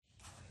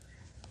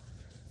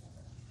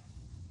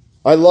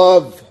I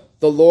love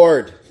the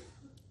Lord,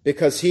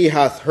 because he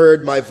hath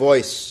heard my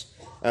voice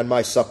and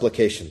my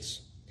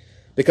supplications,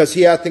 because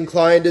he hath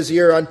inclined his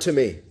ear unto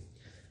me.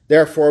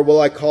 Therefore will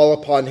I call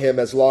upon him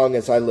as long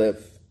as I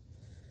live.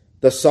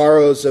 The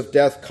sorrows of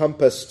death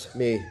compassed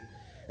me,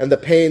 and the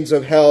pains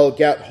of hell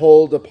gat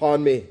hold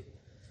upon me.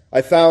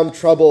 I found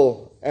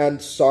trouble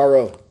and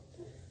sorrow.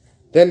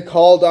 Then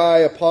called I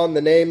upon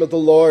the name of the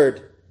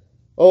Lord.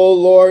 O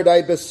Lord,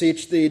 I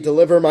beseech thee,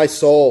 deliver my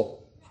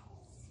soul.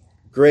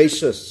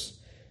 Gracious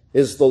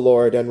is the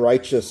Lord, and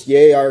righteous.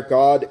 Yea, our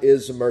God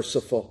is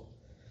merciful.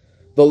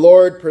 The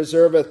Lord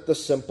preserveth the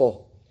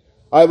simple.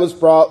 I was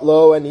brought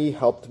low, and he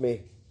helped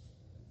me.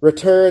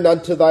 Return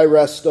unto thy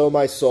rest, O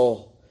my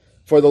soul,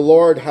 for the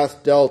Lord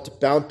hath dealt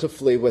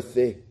bountifully with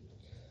thee.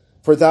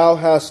 For thou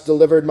hast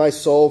delivered my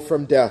soul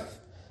from death,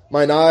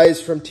 mine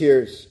eyes from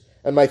tears,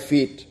 and my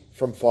feet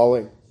from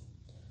falling.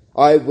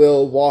 I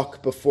will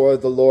walk before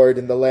the Lord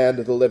in the land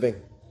of the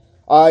living.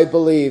 I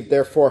believed,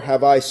 therefore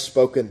have I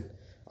spoken.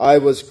 I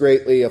was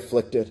greatly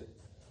afflicted.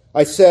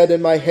 I said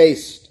in my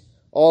haste,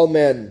 all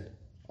men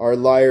are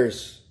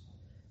liars.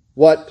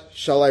 What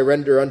shall I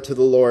render unto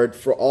the Lord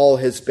for all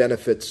his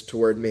benefits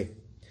toward me?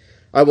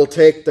 I will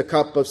take the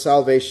cup of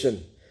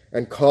salvation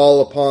and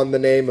call upon the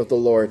name of the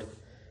Lord.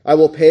 I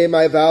will pay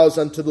my vows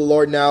unto the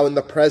Lord now in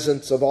the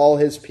presence of all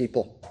his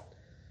people.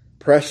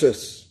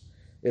 Precious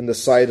in the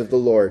sight of the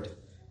Lord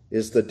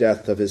is the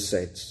death of his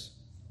saints.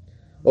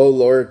 O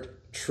Lord,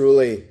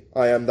 truly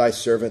I am thy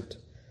servant.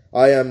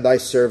 I am thy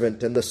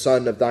servant and the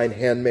son of thine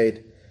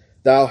handmaid.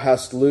 Thou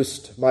hast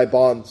loosed my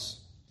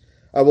bonds.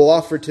 I will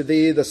offer to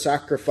thee the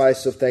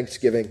sacrifice of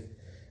thanksgiving,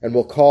 and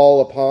will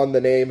call upon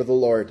the name of the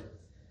Lord.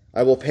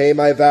 I will pay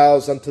my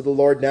vows unto the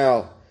Lord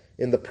now,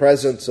 in the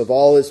presence of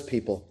all his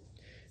people,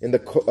 in the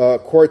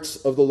courts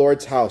of the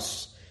Lord's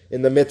house,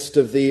 in the midst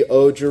of thee,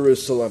 O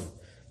Jerusalem.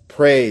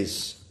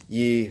 Praise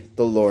ye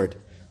the Lord.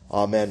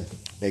 Amen.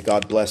 May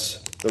God bless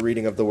the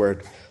reading of the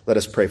word. Let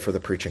us pray for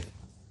the preaching.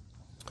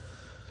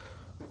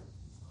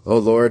 O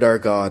Lord our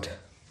God,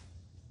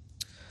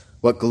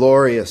 what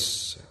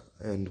glorious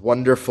and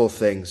wonderful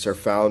things are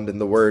found in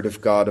the word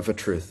of God of a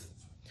truth.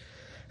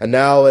 And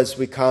now as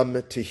we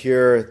come to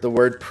hear the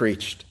word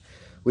preached,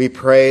 we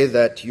pray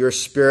that your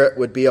Spirit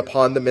would be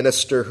upon the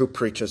minister who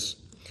preaches,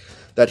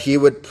 that he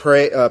would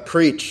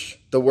preach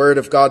the word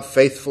of God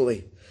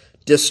faithfully,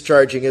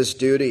 discharging his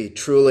duty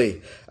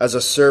truly as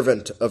a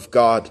servant of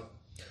God,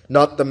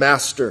 not the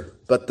master,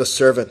 but the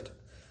servant.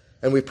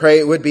 And we pray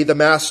it would be the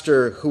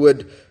master who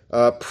would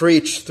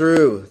preach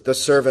through the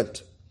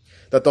servant,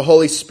 that the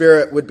Holy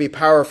Spirit would be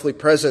powerfully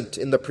present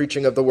in the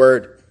preaching of the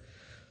word,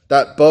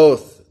 that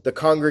both the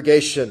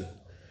congregation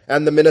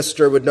and the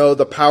minister would know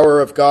the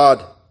power of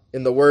God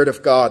in the word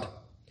of God.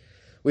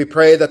 We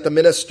pray that the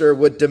minister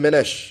would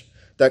diminish,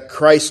 that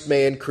Christ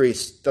may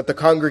increase, that the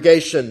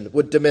congregation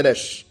would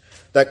diminish,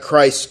 that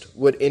Christ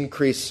would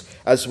increase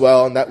as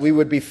well, and that we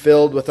would be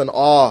filled with an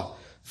awe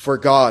for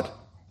God.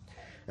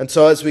 And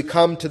so as we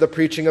come to the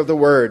preaching of the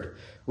word,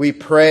 we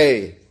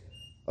pray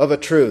of a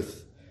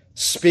truth.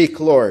 Speak,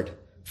 Lord,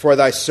 for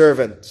thy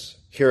servant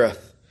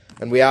heareth.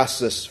 And we ask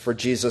this for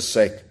Jesus'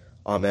 sake.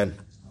 Amen.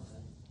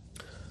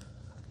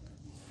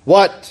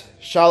 What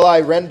shall I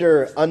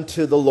render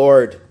unto the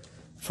Lord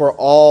for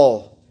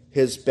all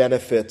his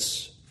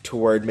benefits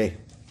toward me?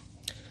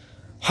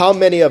 How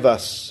many of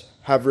us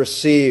have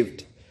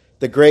received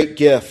the great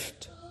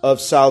gift of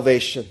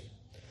salvation,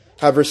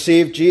 have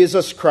received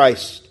Jesus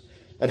Christ,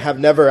 and have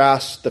never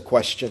asked the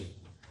question,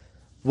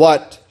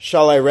 what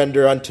shall I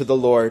render unto the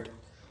Lord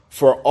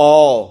for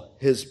all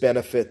his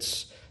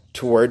benefits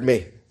toward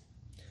me?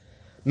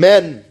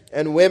 Men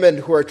and women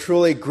who are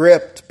truly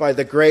gripped by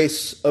the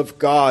grace of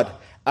God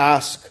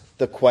ask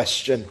the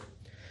question.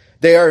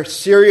 They are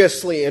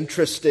seriously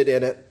interested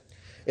in it.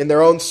 In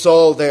their own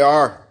soul they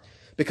are,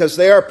 because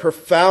they are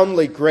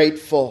profoundly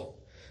grateful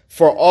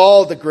for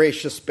all the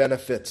gracious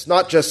benefits,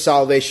 not just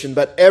salvation,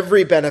 but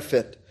every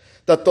benefit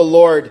that the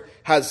Lord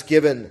has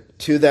given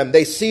to them.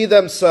 They see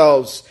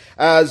themselves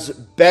as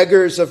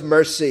beggars of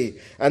mercy,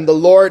 and the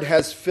Lord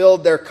has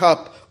filled their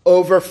cup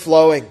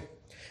overflowing.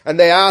 And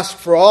they ask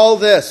for all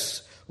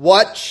this,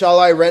 what shall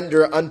I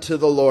render unto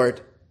the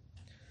Lord?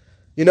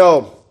 You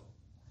know,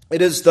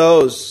 it is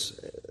those,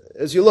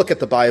 as you look at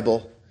the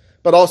Bible,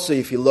 but also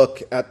if you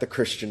look at the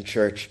Christian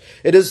church,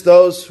 it is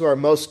those who are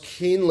most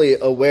keenly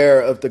aware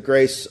of the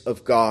grace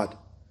of God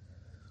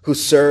who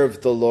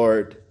serve the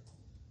Lord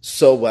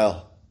so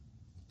well.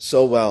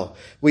 So well.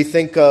 We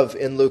think of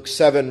in Luke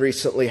 7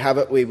 recently,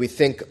 haven't we? We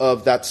think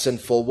of that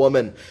sinful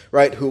woman,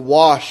 right, who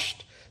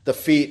washed the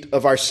feet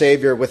of our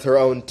Savior with her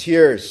own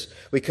tears.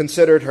 We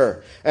considered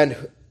her.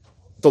 And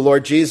the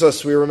Lord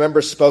Jesus, we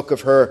remember, spoke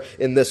of her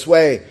in this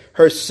way.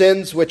 Her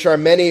sins, which are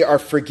many, are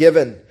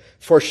forgiven,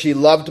 for she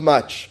loved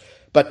much.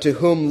 But to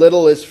whom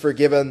little is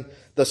forgiven,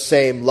 the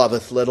same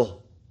loveth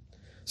little.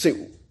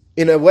 See,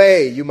 in a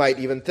way, you might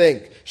even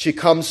think, she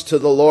comes to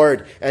the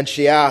Lord and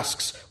she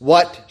asks,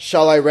 what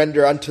shall I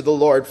render unto the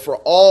Lord for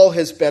all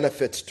his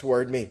benefits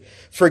toward me?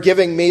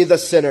 forgiving me, the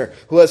sinner,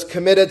 who has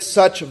committed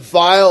such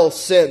vile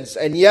sins,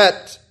 and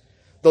yet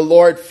the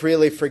Lord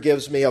freely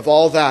forgives me of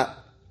all that.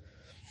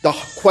 The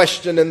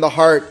question in the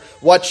heart,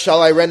 what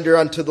shall I render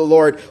unto the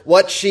Lord?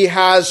 What she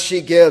has,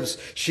 she gives.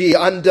 She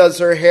undoes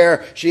her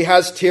hair. She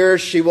has tears,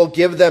 she will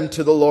give them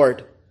to the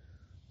Lord.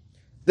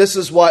 This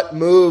is what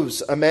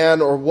moves a man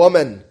or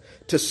woman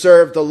to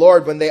serve the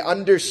Lord when they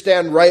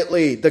understand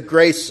rightly the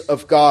grace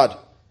of God.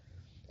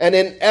 And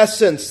in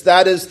essence,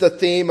 that is the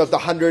theme of the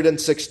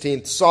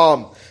 116th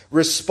Psalm,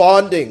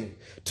 responding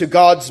to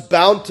God's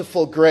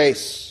bountiful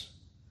grace.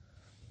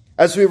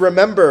 As we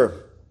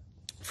remember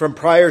from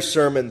prior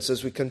sermons,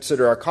 as we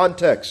consider our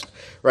context,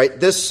 right,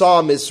 this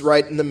psalm is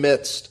right in the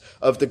midst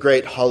of the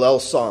great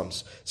Hallel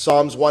Psalms,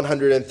 Psalms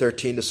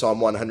 113 to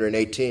Psalm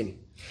 118.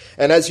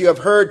 And as you have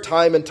heard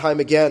time and time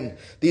again,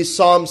 these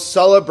psalms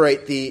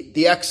celebrate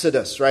the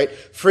Exodus, right,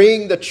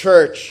 freeing the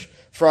church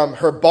from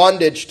her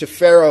bondage to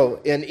Pharaoh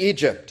in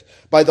Egypt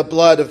by the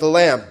blood of the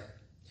Lamb.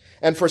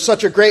 And for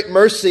such a great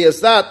mercy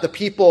as that, the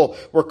people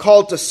were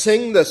called to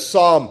sing this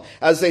psalm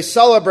as they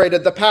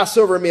celebrated the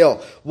Passover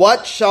meal.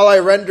 What shall I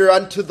render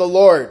unto the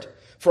Lord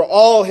for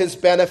all his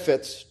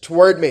benefits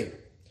toward me?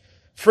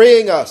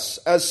 Freeing us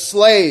as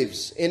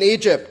slaves in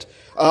Egypt,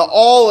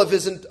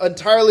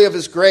 entirely of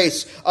his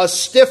grace, a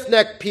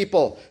stiff-necked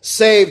people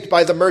saved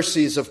by the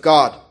mercies of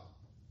God.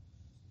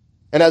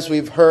 And as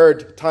we've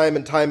heard time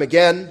and time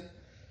again,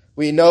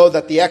 we know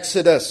that the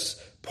Exodus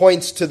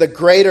points to the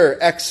greater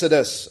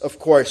Exodus, of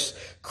course,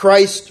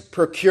 Christ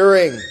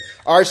procuring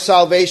our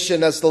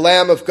salvation as the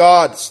Lamb of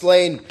God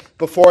slain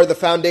before the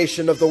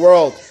foundation of the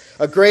world.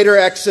 A greater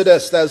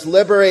Exodus that has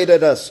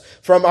liberated us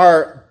from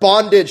our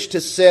bondage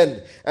to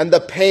sin and the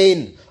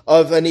pain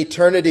of an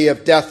eternity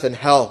of death and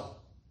hell.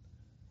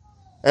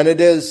 And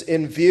it is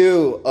in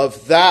view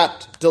of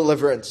that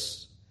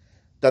deliverance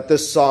that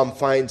this psalm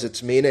finds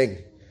its meaning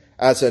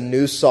as a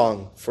new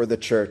song for the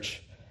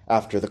church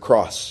after the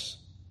cross.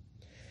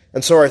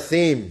 And so our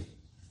theme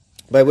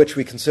by which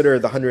we consider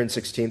the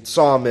 116th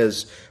Psalm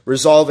is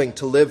resolving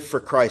to live for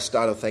Christ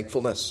out of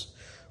thankfulness.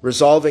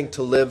 Resolving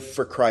to live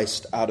for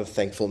Christ out of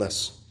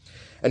thankfulness.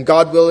 And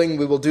God willing,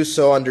 we will do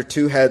so under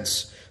two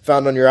heads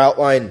found on your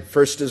outline.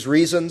 First is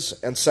reasons,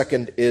 and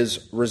second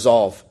is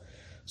resolve.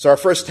 So our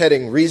first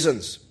heading,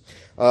 reasons.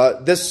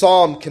 This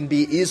psalm can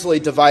be easily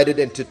divided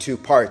into two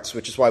parts,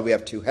 which is why we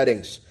have two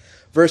headings.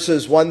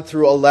 Verses 1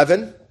 through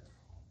 11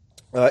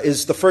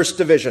 is the first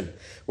division,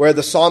 where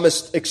the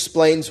psalmist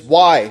explains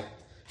why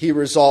he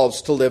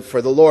resolves to live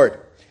for the Lord.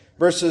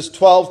 Verses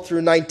 12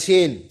 through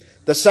 19,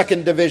 the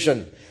second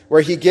division,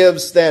 where he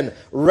gives then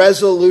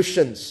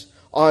resolutions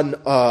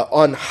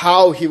on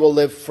how he will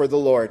live for the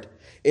Lord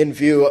in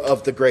view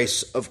of the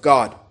grace of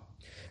God.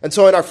 And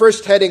so in our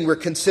first heading, we're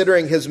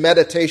considering his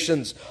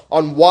meditations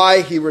on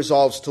why he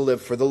resolves to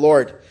live for the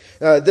Lord.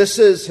 This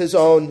is his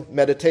own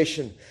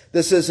meditation.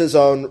 This is his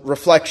own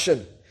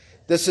reflection.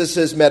 This is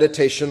his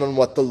meditation on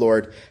what the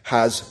Lord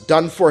has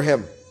done for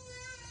him.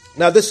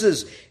 Now, this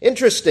is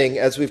interesting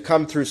as we've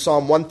come through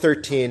Psalm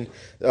 113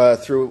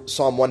 through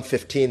Psalm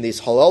 115,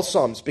 these Hallel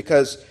Psalms,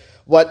 because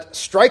what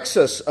strikes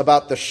us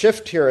about the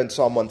shift here in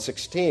Psalm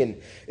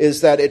 116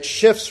 is that it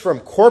shifts from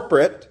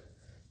corporate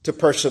to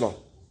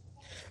personal.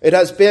 It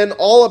has been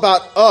all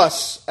about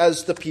us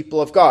as the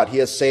people of God. He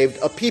has saved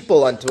a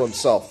people unto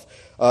himself.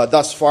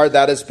 Thus far,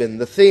 that has been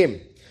the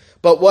theme.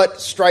 But what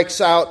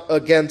strikes out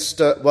against,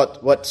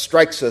 what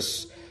strikes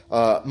us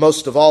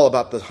most of all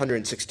about the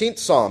 116th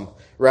Psalm,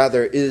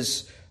 rather,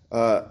 is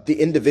the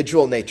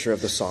individual nature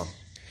of the psalm.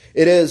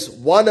 It is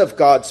one of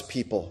God's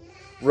people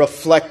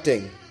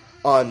reflecting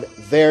on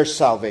their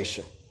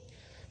salvation,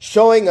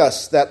 showing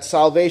us that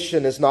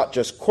salvation is not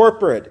just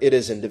corporate, it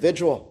is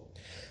individual.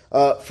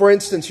 For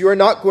instance, you are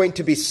not going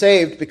to be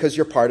saved because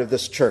you're part of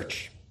this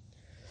church.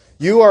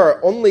 You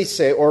are only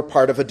saved, or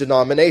part of a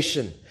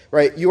denomination.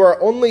 Right? You are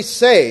only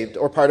saved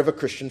or part of a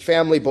Christian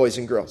family, boys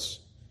and girls.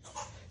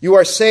 You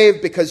are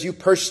saved because you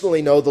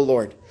personally know the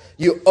Lord.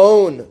 You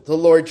own the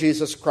Lord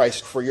Jesus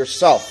Christ for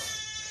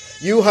yourself.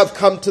 You have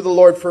come to the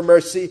Lord for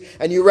mercy,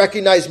 and you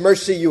recognize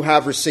mercy you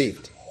have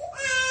received.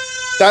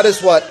 That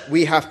is what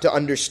we have to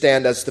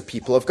understand as the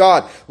people of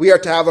God. We are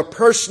to have a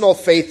personal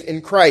faith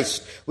in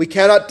Christ. We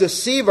cannot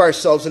deceive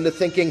ourselves into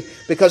thinking,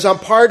 because I'm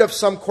part of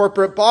some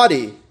corporate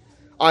body,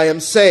 I am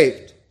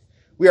saved.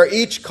 We are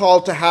each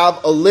called to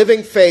have a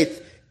living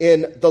faith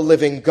in the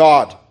living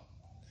God.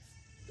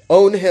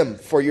 Own him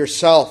for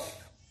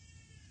yourself.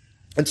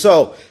 And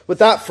so, with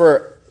that,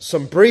 for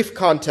some brief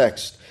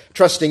context,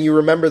 trusting you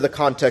remember the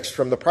context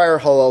from the prior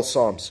Hallel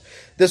Psalms,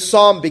 this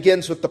psalm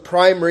begins with the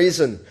prime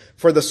reason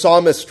for the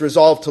psalmist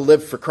resolved to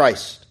live for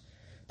Christ.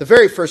 The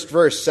very first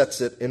verse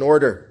sets it in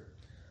order.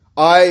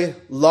 I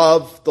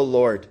love the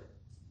Lord.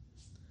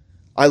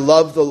 I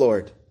love the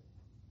Lord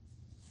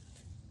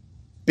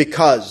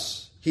because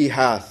he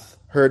hath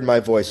heard my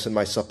voice and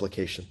my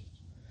supplication.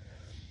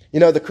 You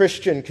know, the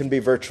Christian can be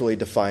virtually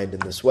defined in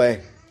this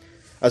way,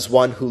 as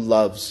one who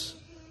loves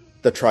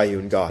the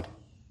triune God.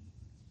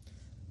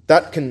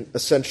 That can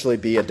essentially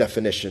be a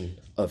definition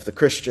of the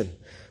Christian.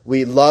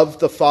 We love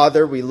the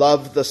Father, we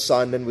love the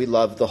Son, and we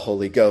love the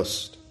Holy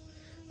Ghost.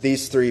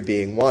 These three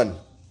being one.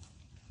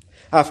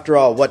 After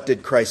all, what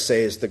did Christ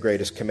say is the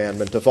greatest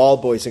commandment of all,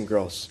 boys and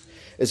girls?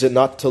 Is it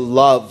not to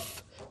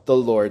love the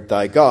Lord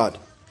thy God?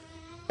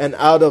 And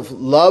out of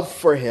love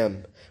for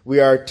him, we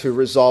are to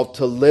resolve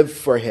to live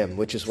for him,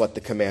 which is what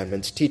the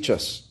commandments teach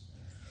us.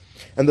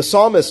 And the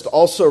psalmist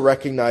also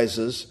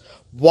recognizes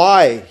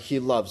why he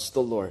loves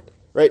the Lord,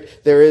 right?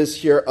 There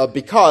is here a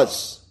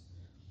because.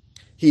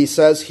 He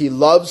says he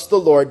loves the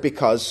Lord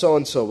because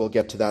so-and-so. We'll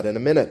get to that in a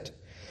minute.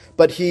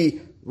 But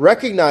he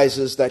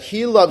recognizes that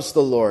he loves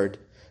the Lord,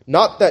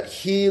 not that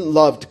he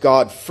loved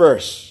God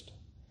first,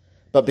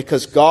 but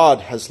because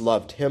God has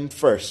loved him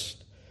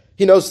first.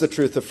 He knows the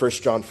truth of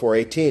 1 John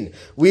 4:18.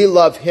 We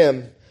love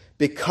him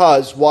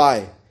because,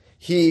 why?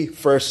 He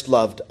first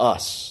loved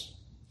us.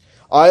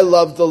 I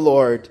love the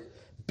Lord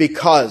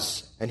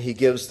because, and he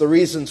gives the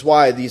reasons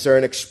why. These are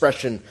an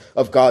expression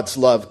of God's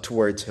love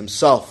towards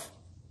himself.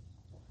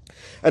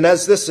 And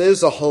as this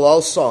is a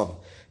Hallel psalm,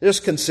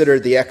 just consider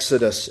the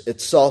Exodus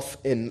itself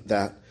in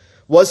that.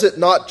 Was it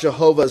not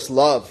Jehovah's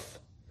love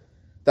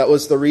that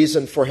was the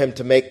reason for him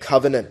to make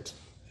covenant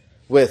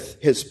with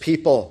his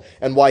people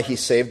and why he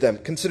saved them?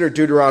 Consider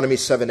Deuteronomy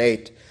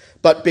 7:8.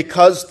 But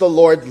because the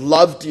Lord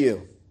loved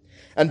you,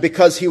 and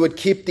because he would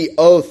keep the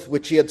oath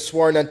which he had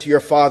sworn unto your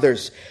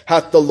fathers,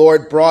 hath the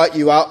Lord brought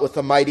you out with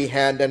a mighty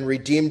hand and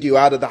redeemed you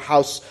out of the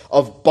house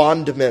of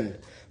bondmen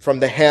from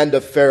the hand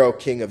of Pharaoh,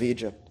 king of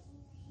Egypt.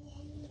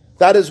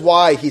 That is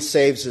why he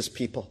saves his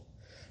people.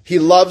 He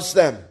loves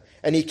them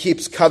and he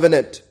keeps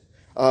covenant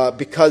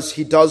because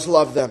he does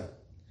love them.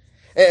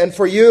 And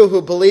for you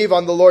who believe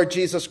on the Lord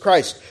Jesus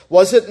Christ,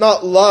 was it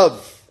not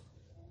love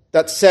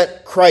that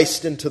sent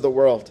Christ into the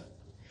world?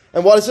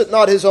 And was it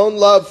not his own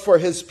love for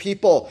his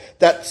people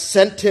that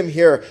sent him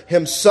here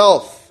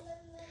himself?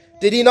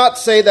 Did he not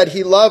say that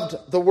he loved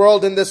the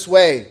world in this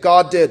way?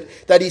 God did.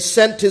 That he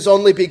sent his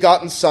only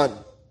begotten Son,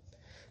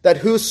 that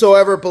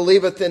whosoever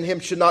believeth in him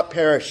should not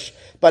perish,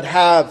 but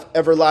have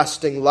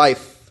everlasting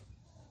life.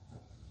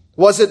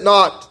 Was it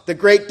not the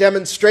great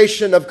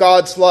demonstration of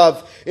God's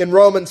love in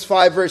Romans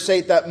 5 verse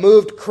 8 that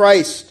moved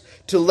Christ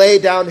to lay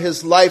down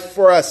his life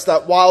for us,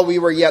 that while we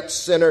were yet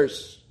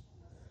sinners,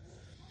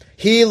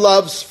 he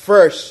loves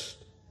first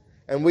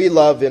and we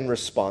love in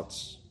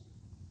response?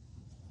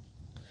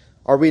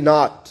 Are we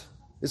not?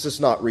 This is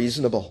not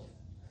reasonable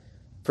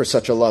for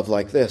such a love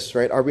like this,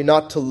 right? Are we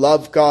not to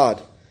love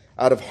God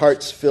out of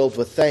hearts filled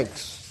with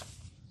thanks?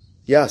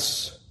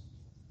 Yes.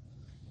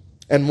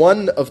 And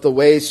one of the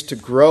ways to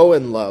grow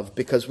in love,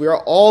 because we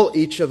are all,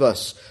 each of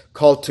us,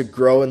 called to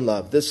grow in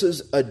love. This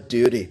is a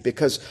duty,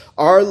 because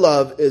our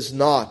love is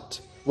not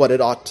what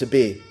it ought to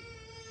be.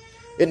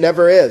 It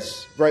never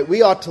is, right?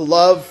 We ought to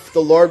love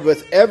the Lord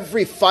with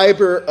every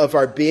fiber of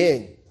our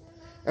being.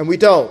 And we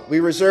don't. We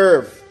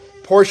reserve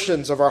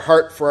portions of our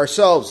heart for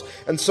ourselves.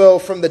 And so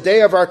from the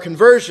day of our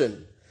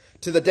conversion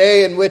to the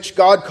day in which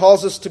God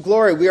calls us to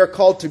glory, we are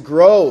called to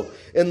grow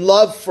in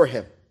love for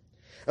him.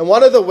 And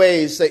one of the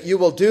ways that you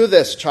will do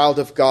this, child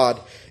of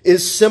God,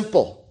 is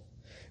simple.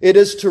 It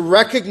is to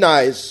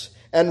recognize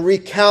and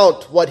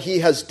recount what he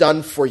has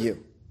done for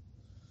you.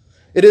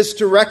 It is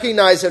to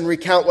recognize and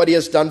recount what he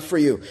has done for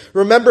you.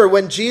 Remember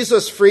when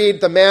Jesus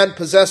freed the man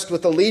possessed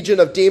with a legion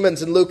of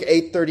demons in Luke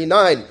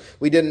 8:39.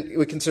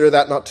 We considered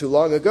that not too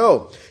long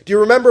ago. Do you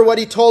remember what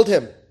he told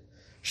him?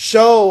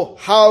 Show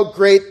how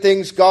great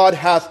things God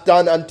hath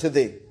done unto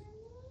thee.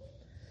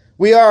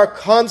 We are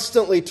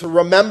constantly to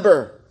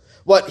remember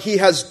what he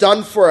has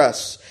done for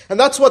us. And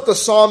that's what the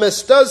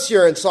psalmist does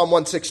here in Psalm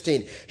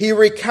 116. He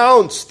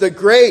recounts the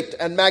great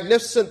and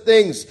magnificent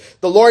things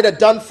the Lord had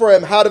done for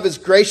him out of his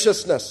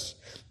graciousness.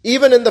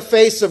 Even in the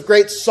face of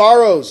great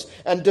sorrows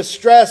and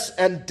distress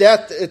and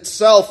death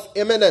itself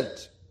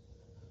imminent,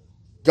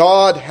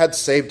 God had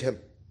saved him.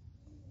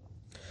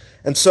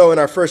 And so in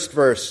our first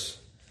verse,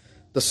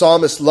 the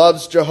psalmist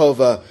loves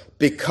Jehovah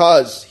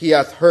because he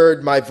hath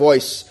heard my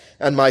voice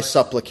and my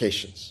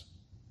supplications.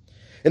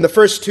 In the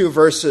first two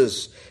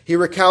verses, he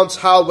recounts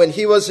how when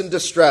he was in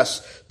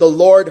distress, the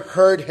Lord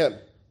heard him.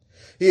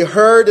 He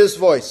heard his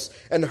voice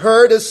and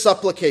heard his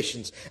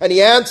supplications, and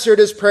he answered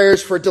his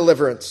prayers for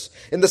deliverance.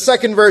 In the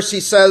second verse,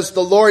 he says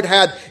the Lord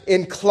had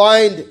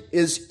inclined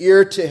his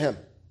ear to him.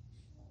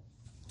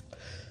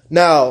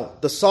 Now,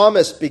 the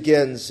psalmist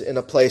begins in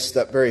a place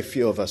that very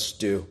few of us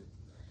do,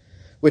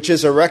 which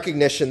is a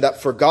recognition that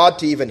for God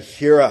to even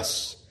hear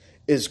us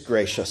is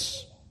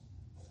gracious.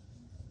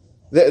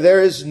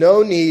 There is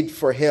no need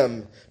for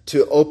him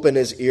to open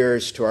his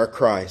ears to our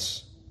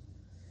cries.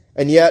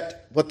 And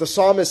yet, what the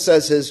psalmist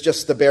says is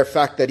just the bare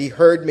fact that he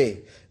heard me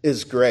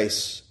is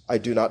grace I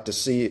do not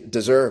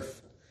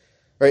deserve.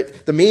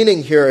 Right? The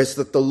meaning here is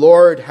that the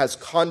Lord has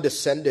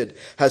condescended,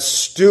 has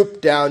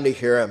stooped down to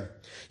hear him.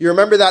 You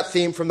remember that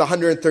theme from the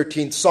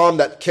 113th Psalm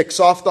that kicks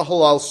off the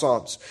Hallel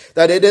Psalms,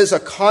 that it is a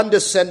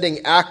condescending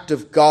act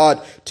of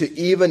God to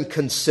even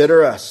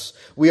consider us.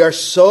 We are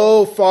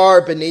so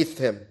far beneath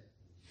him.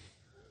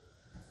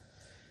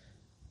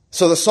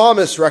 So the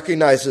psalmist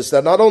recognizes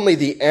that not only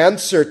the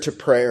answer to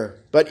prayer,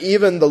 but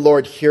even the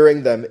Lord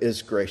hearing them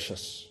is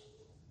gracious.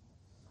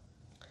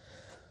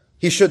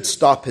 He should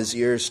stop his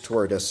ears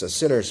toward us as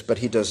sinners, but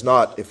he does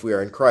not if we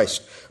are in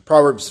Christ.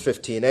 Proverbs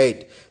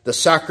 15:8, the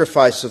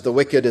sacrifice of the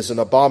wicked is an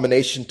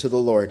abomination to the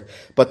Lord,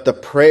 but the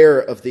prayer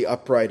of the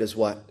upright is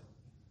what?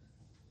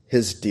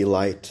 His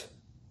delight.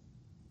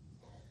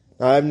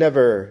 Now, I've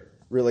never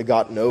really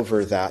gotten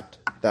over that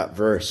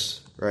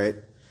verse, right?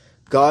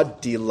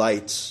 God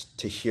delights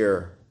to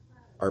hear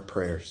our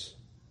prayers.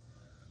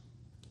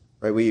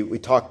 Right? We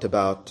talked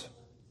about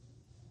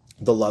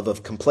the love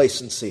of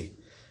complacency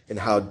and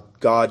how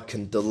God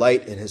can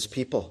delight in his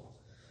people.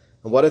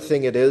 And what a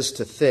thing it is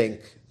to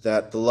think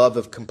that the love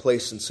of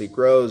complacency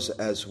grows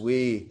as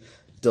he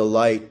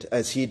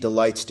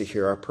delights to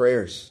hear our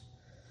prayers.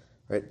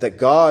 Right? That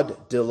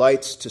God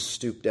delights to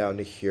stoop down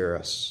to hear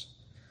us.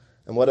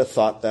 And what a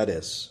thought that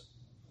is.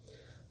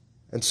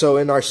 And so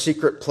in our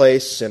secret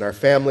place, in our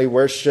family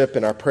worship,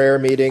 in our prayer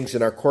meetings,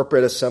 in our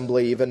corporate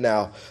assembly, even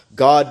now,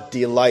 God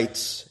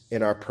delights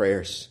in our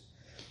prayers.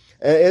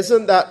 And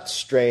isn't that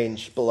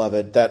strange,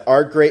 beloved, that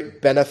our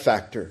great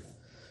benefactor,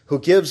 who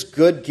gives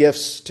good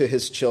gifts to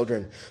his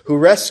children, who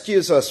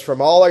rescues us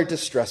from all our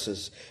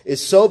distresses,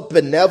 is so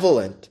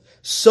benevolent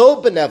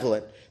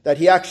that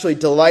he actually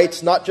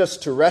delights not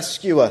just to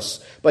rescue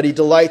us, but he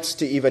delights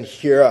to even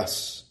hear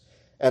us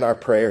and our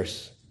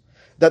prayers.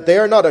 That they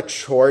are not a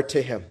chore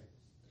to him,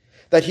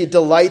 that he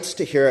delights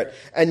to hear it.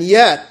 And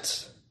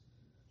yet,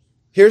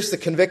 here's the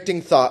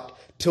convicting thought,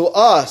 to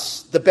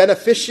us, the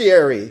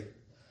beneficiary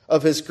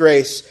of his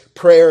grace,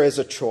 prayer is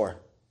a chore.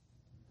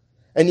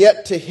 And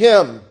yet to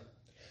him,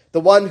 the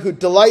one who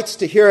delights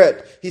to hear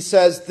it, he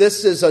says,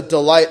 this is a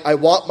delight. I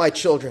want my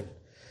children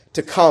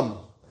to come.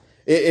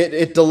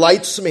 It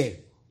delights me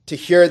to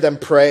hear them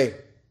pray.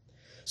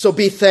 So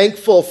be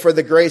thankful for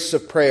the grace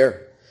of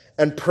prayer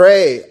and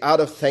pray out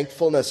of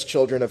thankfulness,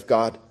 children of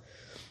God.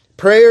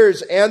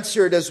 Prayers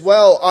answered as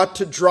well ought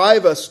to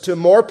drive us to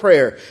more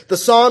prayer. The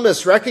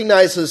psalmist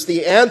recognizes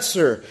the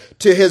answer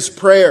to his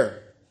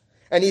prayer.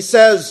 And he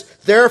says,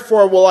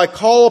 therefore will I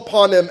call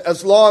upon him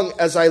as long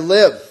as I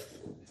live.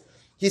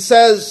 He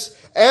says,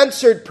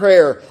 answered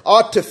prayer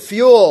ought to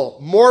fuel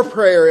more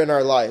prayer in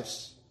our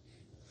lives.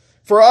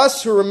 For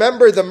us who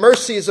remember the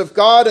mercies of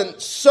God and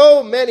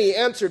so many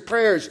answered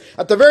prayers,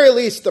 at the very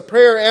least, the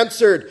prayer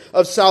answered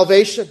of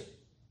salvation,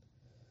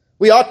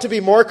 we ought to be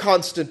more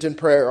constant in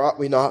prayer, ought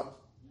we not?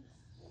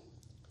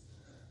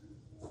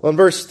 Well, in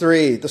verse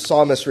 3, the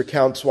psalmist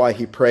recounts why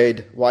he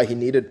prayed, why he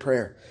needed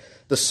prayer.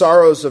 The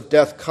sorrows of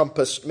death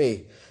compassed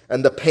me,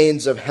 and the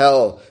pains of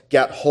hell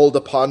gat hold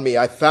upon me.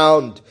 I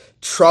found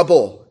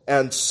trouble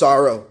and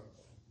sorrow.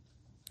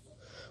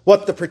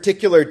 What the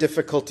particular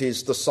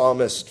difficulties the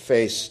psalmist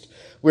faced,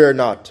 we're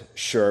not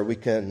sure. We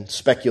can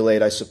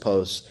speculate, I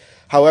suppose.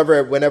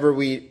 However, whenever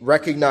we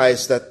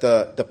recognize that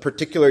the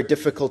particular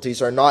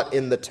difficulties are not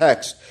in the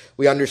text,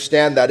 we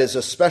understand that is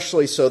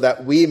especially so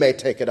that we may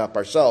take it up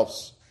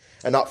ourselves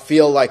and not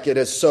feel like it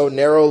is so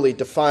narrowly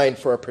defined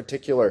for a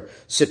particular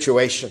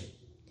situation.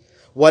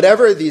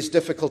 Whatever these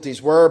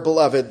difficulties were,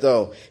 beloved,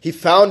 though, he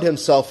found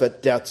himself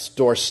at death's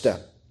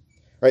doorstep.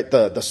 Right?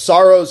 The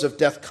sorrows of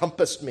death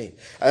compassed me,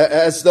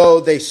 as though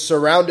they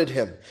surrounded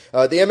him.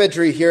 The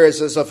imagery here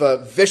is as of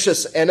a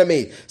vicious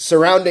enemy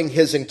surrounding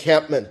his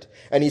encampment,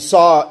 and he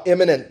saw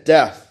imminent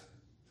death.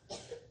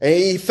 And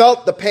he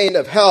felt the pain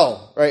of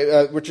hell,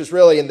 right? Which is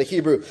really in the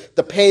Hebrew,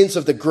 the pains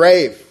of the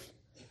grave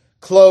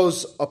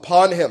close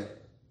upon him.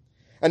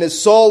 And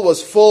his soul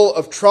was full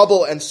of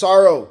trouble and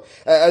sorrow,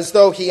 as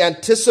though he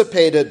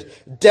anticipated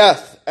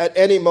death at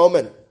any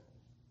moment.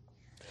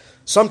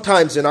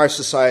 Sometimes in our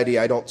society,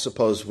 I don't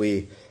suppose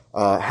we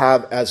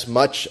have as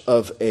much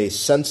of a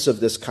sense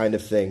of this kind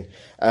of thing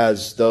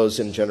as those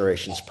in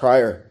generations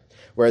prior,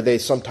 where they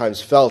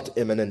sometimes felt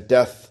imminent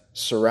death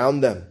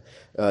surround them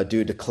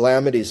due to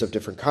calamities of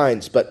different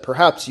kinds. But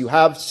perhaps you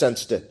have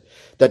sensed it,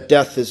 that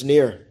death is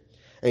near,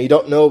 and you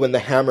don't know when the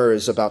hammer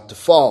is about to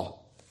fall.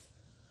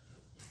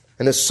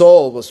 And his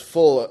soul was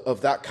full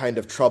of that kind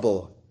of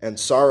trouble and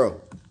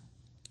sorrow.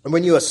 And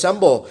when you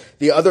assemble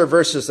the other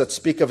verses that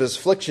speak of his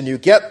affliction, you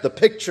get the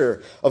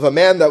picture of a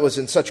man that was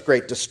in such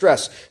great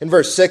distress. In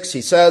verse 6,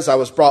 he says, I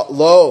was brought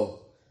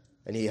low,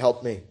 and he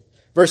helped me.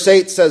 Verse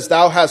 8 says,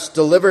 thou hast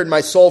delivered my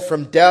soul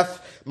from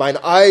death, mine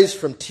eyes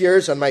from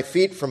tears, and my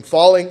feet from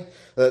falling.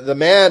 The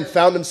man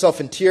found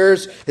himself in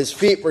tears. His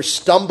feet were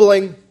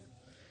stumbling.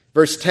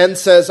 Verse 10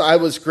 says, I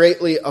was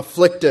greatly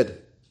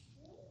afflicted.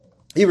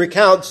 He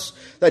recounts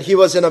that he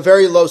was in a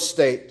very low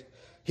state.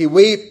 He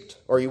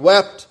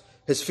wept.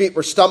 His feet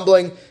were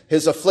stumbling.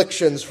 His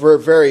afflictions were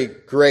very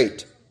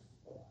great.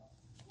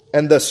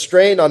 And the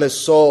strain on his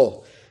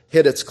soul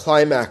hit its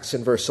climax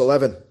in verse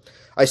 11.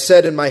 I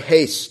said in my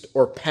haste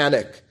or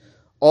panic,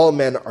 all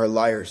men are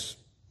liars.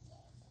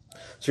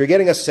 So you're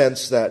getting a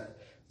sense that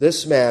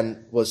this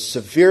man was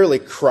severely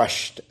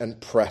crushed and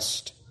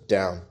pressed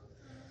down.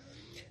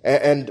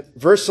 And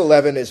verse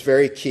 11 is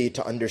very key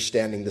to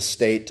understanding the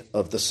state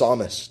of the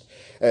psalmist.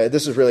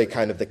 This is really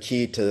kind of the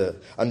key to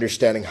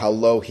understanding how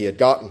low he had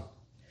gotten.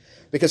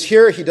 Because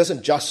here he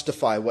doesn't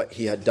justify what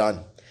he had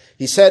done.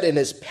 He said in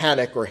his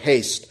panic or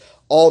haste,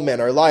 all men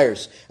are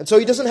liars. And so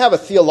he doesn't have a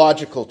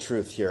theological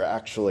truth here,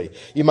 actually.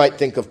 You might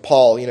think of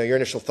Paul, your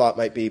initial thought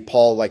might be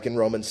Paul, like in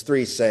Romans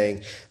 3,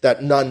 saying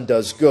that none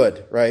does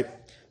good, right?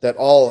 That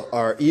all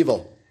are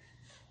evil.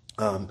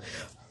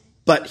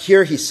 But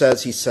here he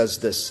says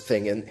this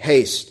thing in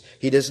haste.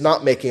 He is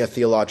not making a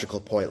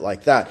theological point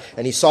like that.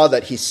 And he saw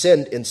that he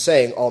sinned in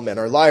saying all men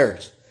are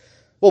liars.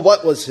 Well,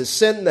 what was his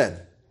sin then?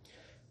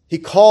 He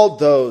called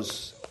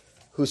those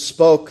who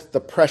spoke the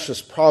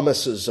precious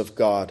promises of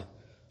God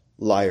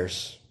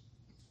liars.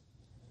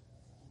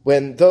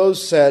 When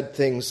those said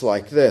things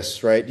like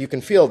this, right, you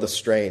can feel the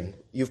strain.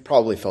 You've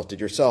probably felt it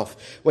yourself.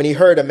 When he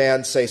heard a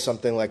man say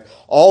something like,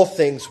 all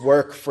things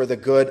work for the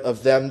good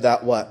of them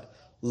that what?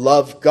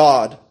 Love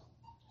God.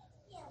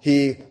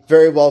 He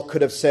very well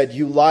could have said,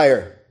 you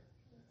liar.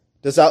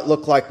 Does that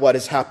look like what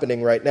is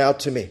happening right now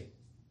to me?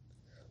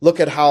 Look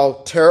at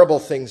how terrible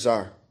things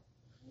are.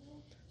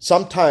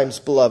 Sometimes,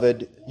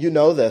 beloved, you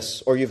know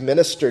this, or you've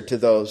ministered to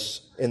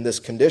those in this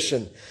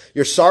condition.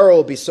 Your sorrow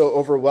will be so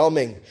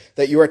overwhelming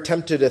that you are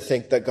tempted to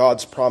think that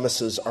God's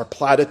promises are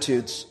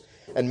platitudes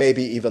and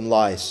maybe even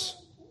lies.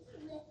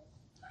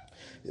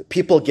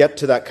 People get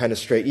to that kind of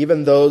strait.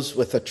 Even those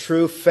with a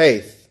true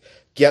faith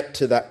get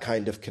to that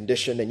kind of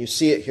condition. And you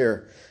see it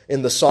here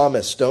in the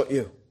psalmist, don't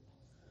you?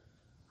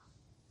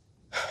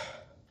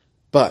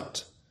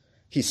 But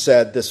he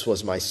said, this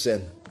was my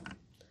sin.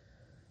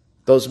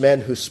 Those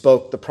men who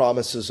spoke the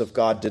promises of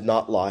God did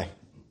not lie.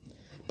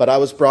 But I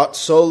was brought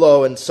so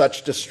low in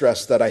such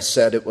distress that I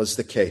said it was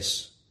the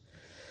case.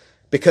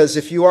 Because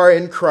if you are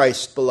in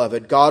Christ,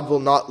 beloved, God will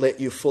not let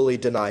you fully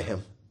deny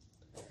him.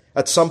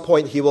 At some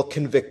point, he will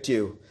convict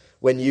you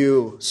when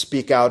you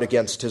speak out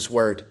against his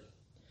word.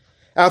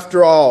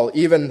 After all,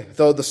 even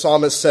though the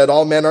psalmist said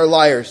all men are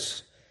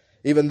liars,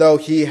 even though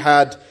he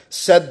had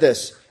said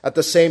this, at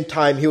the same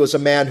time, he was a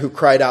man who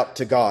cried out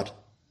to God.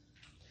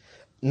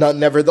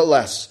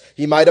 Nevertheless,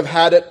 he might have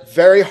had it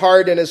very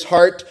hard in his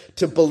heart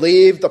to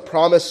believe the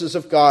promises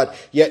of God,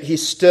 yet he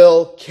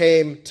still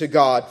came to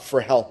God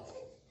for help.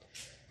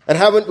 And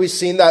haven't we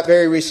seen that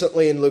very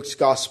recently in Luke's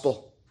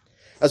gospel?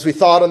 As we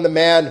thought on the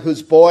man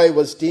whose boy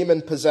was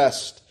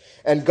demon-possessed,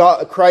 and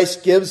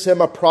Christ gives him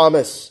a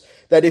promise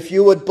that if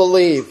you would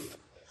believe,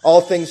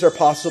 all things are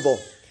possible.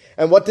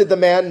 And what did the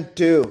man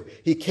do?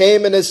 He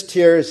came in his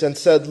tears and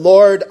said,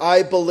 Lord,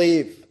 I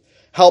believe.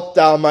 Help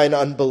thou mine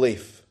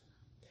unbelief.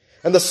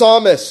 And the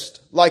psalmist,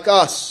 like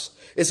us,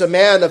 is a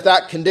man of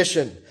that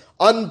condition.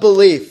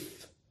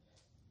 Unbelief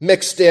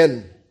mixed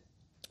in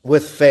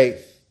with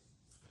faith.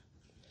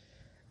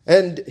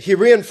 And he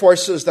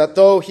reinforces that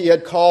though he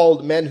had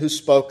called men who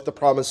spoke the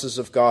promises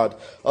of God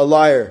a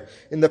liar,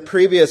 in the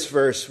previous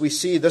verse we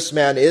see this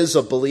man is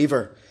a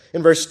believer.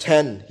 In verse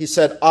 10, he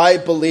said, I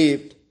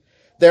believed,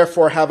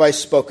 therefore have I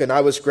spoken.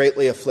 I was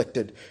greatly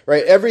afflicted.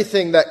 Right?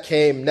 Everything that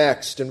came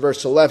next in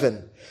verse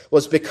 11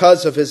 was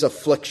because of his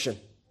affliction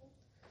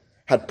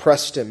had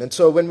pressed him. And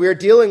so when we're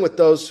dealing with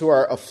those who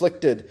are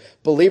afflicted,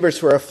 believers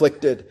who are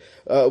afflicted,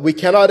 we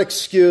cannot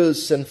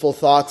excuse sinful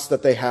thoughts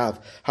that they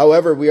have.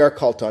 However, we are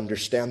called to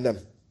understand them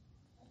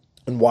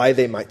and why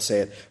they might say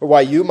it, or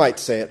why you might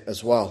say it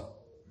as well.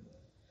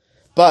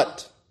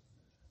 But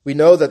we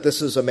know that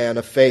this is a man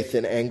of faith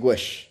in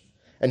anguish,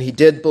 and he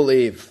did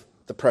believe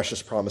the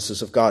precious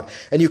promises of God.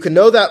 And you can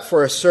know that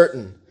for a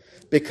certain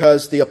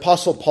because the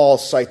Apostle Paul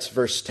cites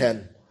verse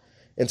 10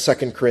 in 2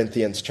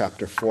 Corinthians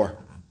chapter 4.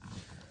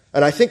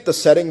 And I think the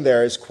setting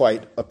there is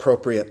quite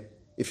appropriate.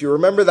 If you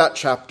remember that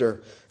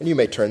chapter, and you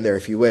may turn there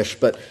if you wish,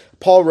 but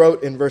Paul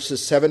wrote in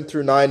verses 7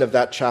 through 9 of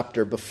that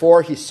chapter,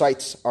 before he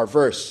cites our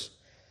verse,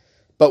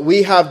 but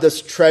we have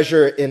this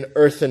treasure in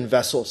earthen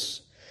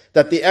vessels,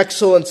 that the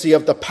excellency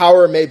of the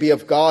power may be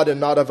of God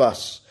and not of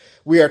us.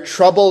 We are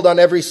troubled on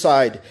every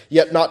side,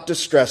 yet not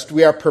distressed.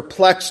 We are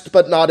perplexed,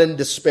 but not in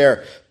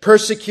despair.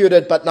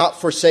 Persecuted, but not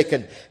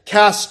forsaken.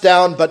 Cast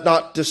down, but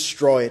not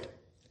destroyed.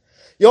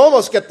 You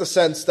almost get the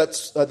sense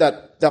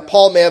that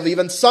Paul may have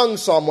even sung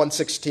Psalm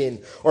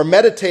 116 or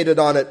meditated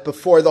on it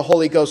before the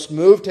Holy Ghost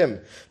moved him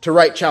to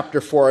write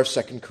chapter 4 of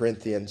 2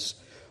 Corinthians.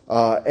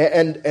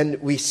 And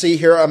we see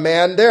here a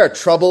man there,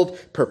 troubled,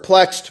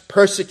 perplexed,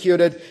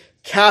 persecuted,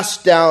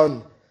 cast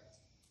down,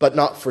 but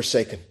not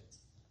forsaken.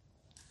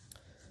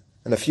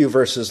 And a few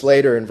verses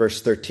later, in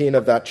verse 13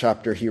 of that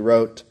chapter, he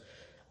wrote,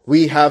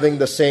 we having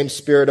the same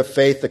spirit of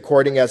faith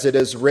according as it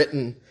is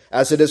written,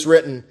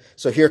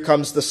 so here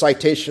comes the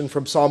citation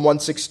from Psalm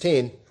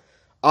 116.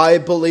 I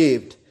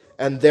believed,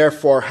 and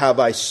therefore have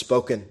I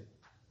spoken.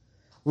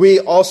 We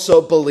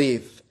also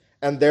believe,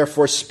 and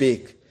therefore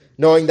speak,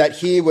 knowing that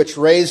he which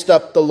raised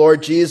up the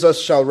Lord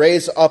Jesus shall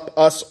raise up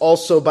us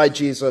also by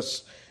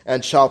Jesus,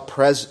 and shall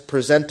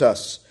present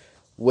us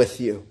with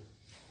you.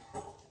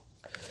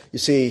 You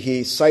see,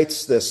 he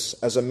cites this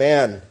as a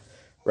man,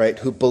 right,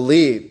 who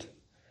believed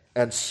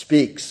and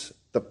speaks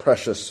the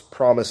precious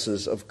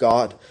promises of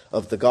God,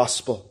 of the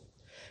gospel.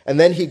 And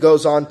then he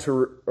goes on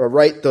to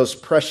write those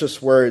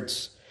precious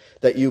words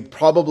that you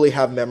probably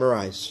have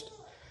memorized,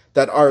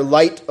 that our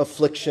light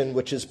affliction,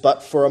 which is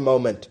but for a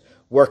moment,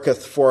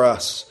 worketh for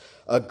us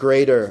a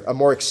greater, a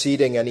more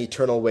exceeding and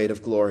eternal weight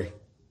of glory.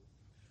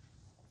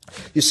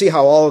 You see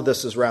how all of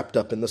this is wrapped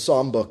up in the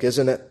psalm book,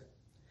 isn't it?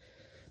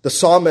 The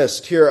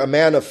psalmist here, a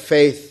man of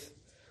faith,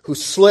 who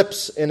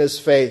slips in his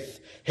faith,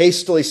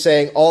 hastily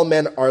saying, all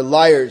men are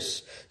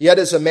liars, yet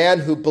is a man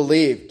who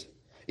believed,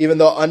 even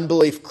though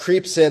unbelief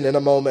creeps in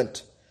a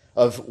moment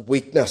of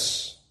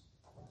weakness.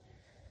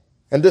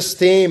 And this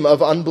theme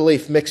of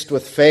unbelief mixed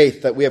with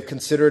faith that we have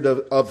considered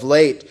of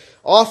late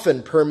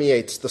often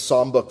permeates the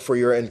psalm book for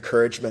your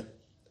encouragement.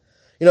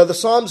 You know, the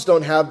Psalms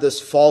don't have this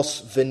false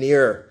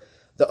veneer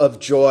of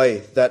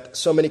joy that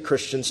so many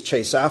Christians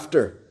chase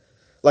after.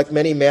 Like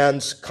many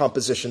man's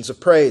compositions of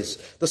praise,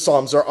 the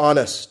Psalms are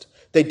honest.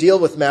 They deal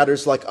with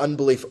matters like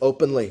unbelief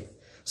openly,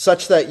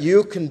 such that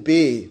you can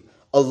be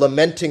a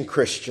lamenting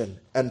Christian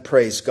and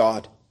praise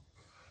God.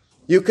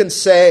 You can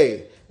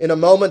say, in a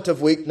moment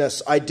of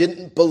weakness, I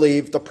didn't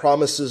believe the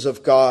promises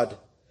of God,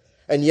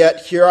 and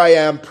yet here I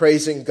am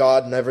praising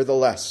God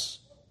nevertheless.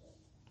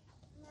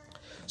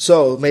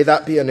 So may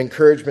that be an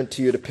encouragement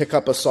to you to pick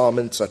up a psalm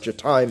in such a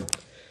time.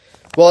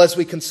 Well, as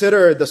we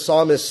consider the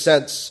psalmist's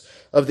sense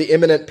of the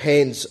imminent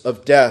pains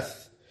of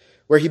death,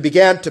 where he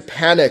began to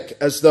panic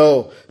as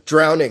though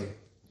drowning,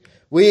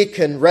 we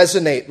can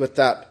resonate with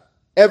that.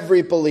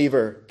 Every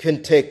believer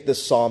can take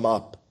this psalm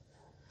up,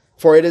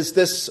 for it is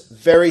this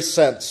very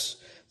sense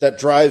that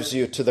drives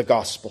you to the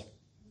gospel.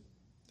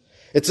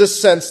 It's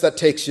this sense that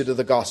takes you to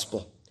the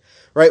gospel,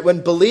 right?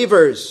 When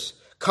believers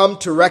come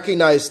to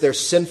recognize their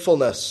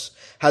sinfulness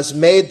has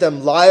made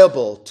them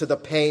liable to the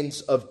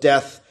pains of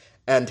death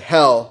and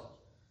hell,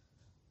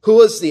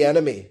 who is the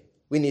enemy?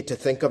 We need to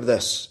think of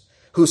this.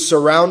 Who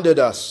surrounded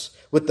us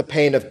with the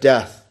pain of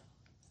death?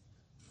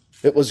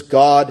 It was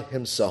God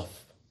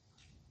himself.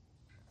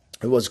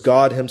 It was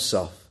God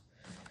himself.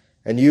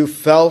 And you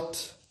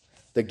felt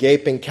the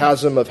gaping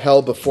chasm of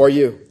hell before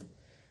you,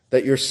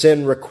 that your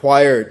sin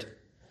required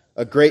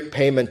a great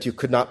payment you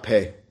could not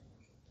pay.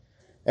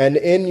 And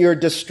in your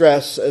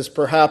distress, as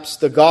perhaps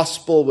the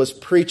gospel was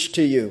preached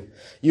to you,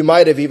 you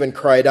might have even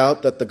cried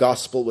out that the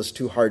gospel was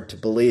too hard to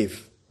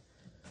believe.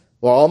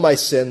 Well, all my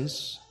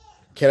sins,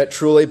 can it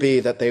truly be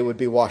that they would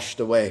be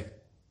washed away?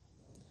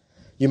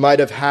 You might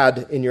have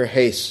had in your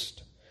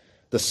haste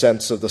the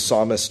sense of the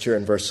psalmist here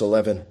in verse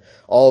 11.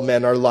 All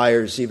men are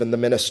liars, even the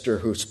minister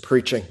who's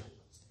preaching.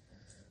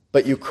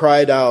 But you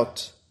cried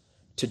out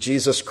to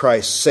Jesus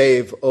Christ,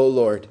 save, O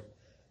Lord,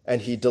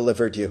 and he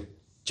delivered you,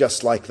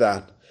 just like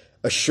that,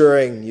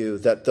 assuring you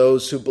that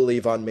those who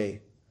believe on me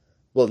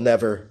will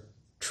never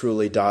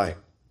truly die.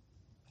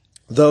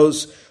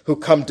 Those who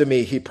come to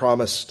me, he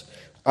promised,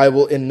 I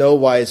will in no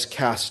wise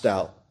cast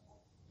out.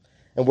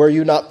 And were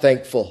you not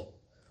thankful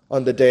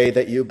on the day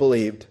that you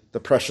believed the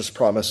precious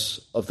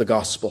promise of the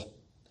gospel?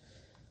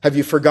 Have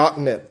you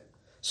forgotten it?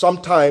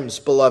 Sometimes,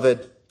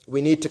 beloved,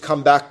 we need to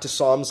come back to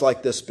psalms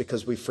like this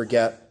because we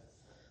forget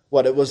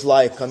what it was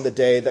like on the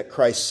day that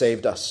Christ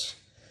saved us.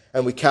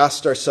 And we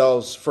cast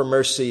ourselves for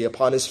mercy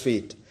upon his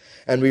feet.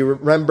 And we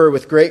remember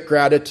with great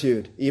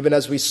gratitude, even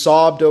as we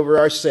sobbed over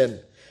our sin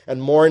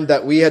and mourned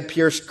that we had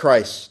pierced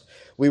Christ,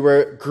 we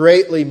were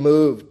greatly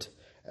moved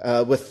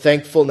with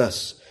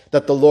thankfulness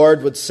that the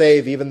Lord would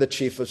save even the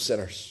chief of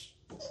sinners.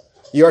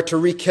 You are to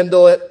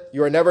rekindle it.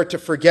 You are never to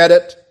forget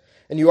it.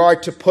 And you are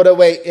to put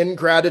away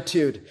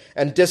ingratitude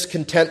and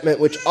discontentment,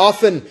 which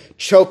often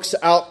chokes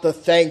out the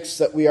thanks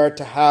that we are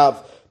to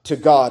have to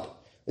God.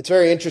 It's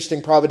very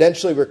interesting.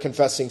 Providentially, we're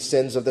confessing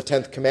sins of the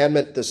 10th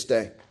commandment this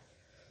day.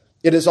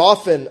 It is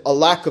often a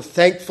lack of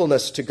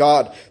thankfulness to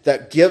God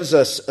that gives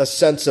us a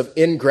sense of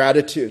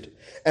ingratitude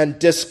and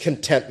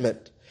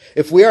discontentment.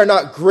 If we are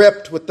not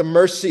gripped with the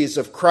mercies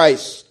of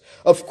Christ,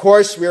 of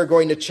course we are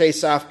going to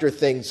chase after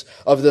things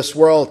of this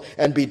world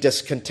and be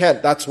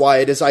discontent. That's why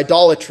it is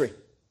idolatry.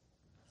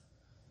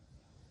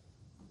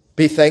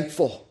 Be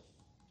thankful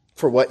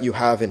for what you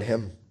have in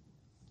him.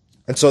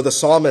 And so the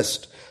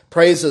psalmist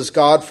praises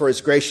God for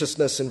his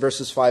graciousness in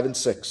verses 5 and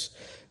 6.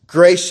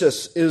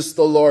 Gracious is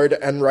the Lord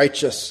and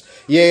righteous.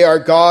 Yea, our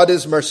God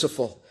is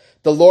merciful.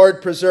 The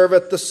Lord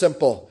preserveth the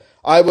simple.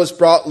 I was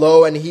brought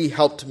low, and he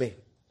helped me.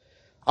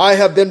 I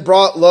have been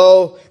brought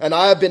low, and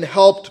I have been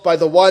helped by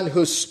the one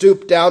who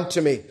stooped down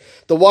to me,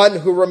 the one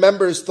who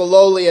remembers the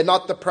lowly and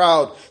not the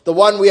proud, the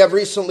one we have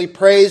recently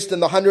praised in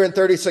the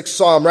 136th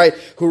Psalm, right?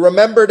 Who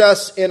remembered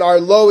us in our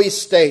low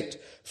estate,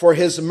 for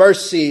his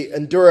mercy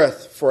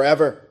endureth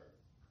forever.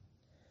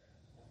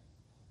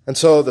 And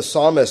so the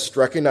psalmist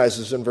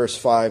recognizes in verse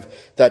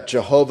 5 that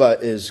Jehovah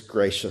is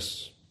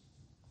gracious.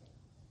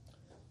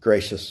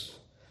 Gracious.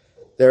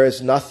 There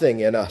is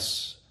nothing in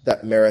us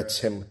that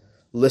merits him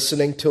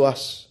listening to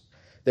us.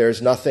 There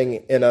is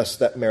nothing in us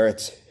that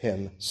merits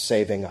him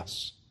saving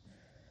us.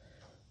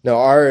 Now,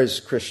 ours,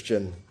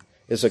 Christian,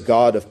 is a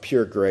God of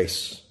pure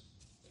grace.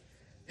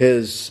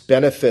 His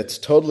benefits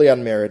totally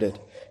unmerited.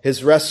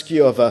 His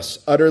rescue of us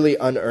utterly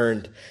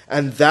unearned.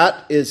 And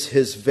that is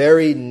his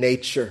very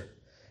nature.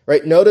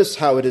 Right? Notice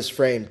how it is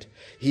framed.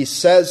 he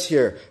says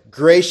here,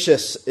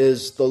 gracious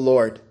is the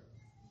Lord.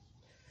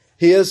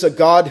 He is a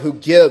God who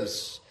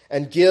gives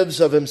and gives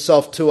of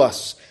himself to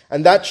us.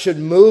 And that should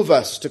move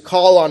us to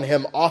call on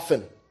him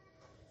often.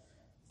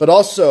 But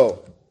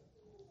also,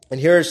 and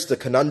here's the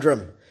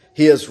conundrum,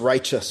 he is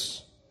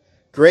righteous.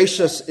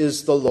 Gracious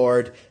is the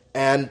Lord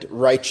and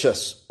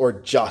righteous or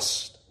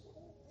just.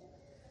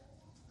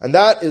 And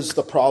that is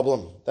the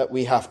problem that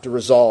we have to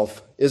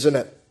resolve, isn't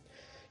it?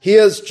 He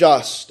is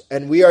just,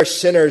 and we are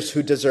sinners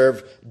who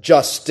deserve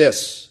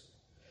justice.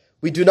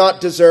 We do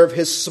not deserve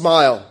his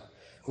smile.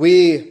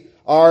 We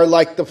are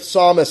like the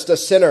psalmist, a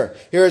sinner.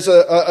 Here's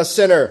a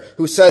sinner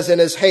who says in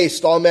his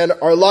haste, all men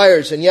are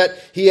liars, and yet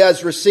he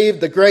has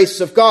received the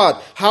grace of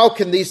God. How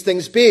can these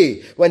things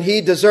be when he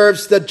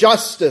deserves the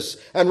justice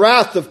and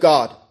wrath of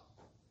God?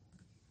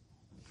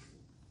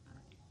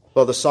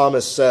 Well, the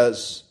psalmist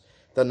says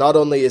that not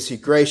only is he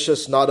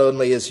gracious, not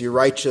only is he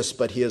righteous,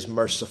 but he is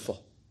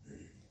merciful.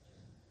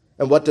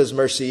 And what does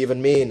mercy even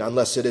mean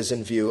unless it is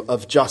in view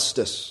of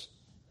justice?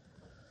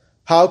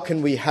 How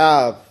can we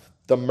have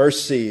the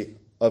mercy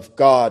of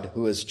God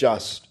who is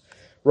just?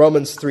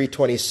 Romans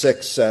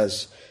 3:26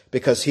 says,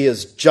 because he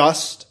is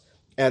just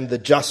and the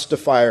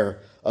justifier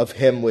of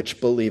him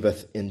which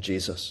believeth in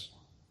Jesus.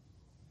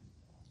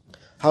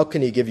 How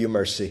can he give you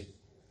mercy,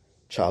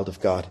 child of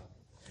God?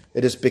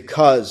 It is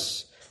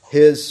because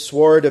his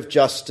sword of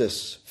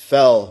justice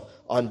fell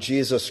on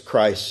Jesus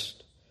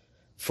Christ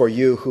for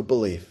you who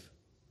believe.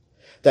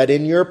 That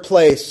in your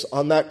place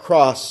on that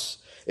cross,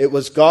 it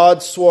was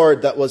God's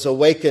sword that was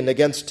awakened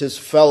against his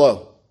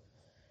fellow.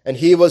 And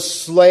he was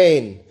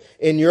slain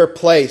in your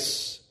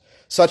place,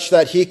 such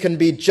that he can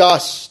be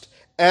just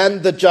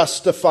and the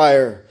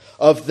justifier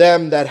of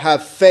them that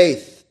have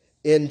faith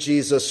in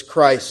Jesus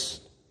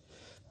Christ.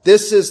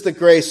 This is the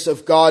grace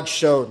of God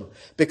shown,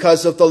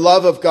 because of the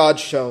love of God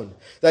shown,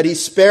 that he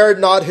spared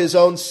not his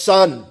own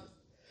Son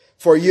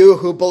for you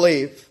who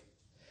believe,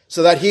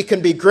 so that he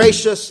can be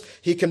gracious,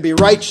 he can be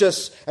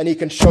righteous, and he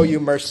can show you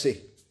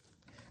mercy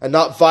and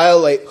not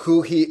violate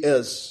who he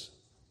is.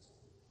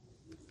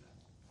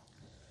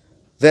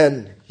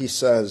 Then he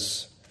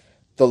says,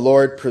 the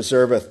Lord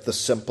preserveth the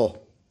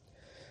simple.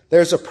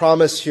 There's a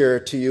promise here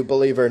to you,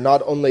 believer,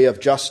 not only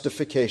of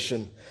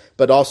justification,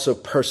 but also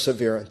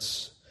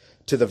perseverance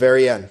to the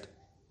very end.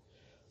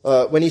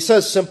 When he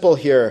says simple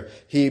here,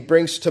 he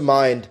brings to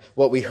mind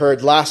what we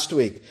heard last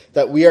week,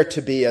 that we are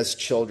to be as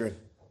children.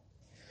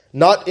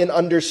 Not in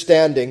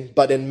understanding,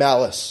 but in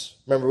malice.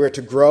 Remember, we're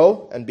to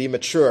grow and be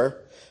mature,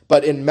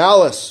 but in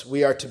malice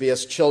we are to be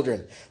as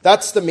children.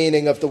 That's the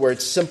meaning of the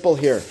word simple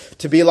here,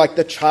 to be like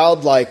the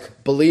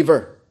childlike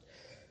believer.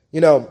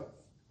 You know,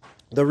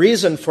 the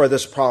reason for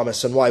this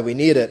promise and why we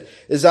need it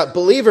is that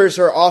believers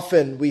are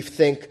often, we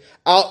think,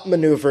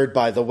 outmaneuvered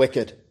by the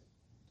wicked.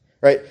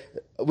 Right?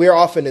 We are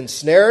often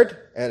ensnared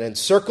and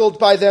encircled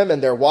by them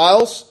and their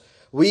wiles.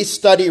 We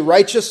study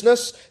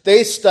righteousness.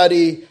 They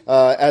study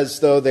as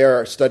though they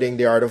are studying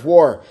the art of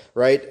war,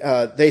 right?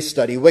 They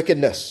study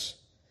wickedness,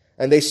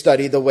 and they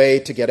study the way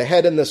to get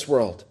ahead in this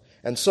world,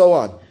 and so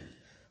on.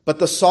 But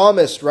the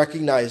psalmist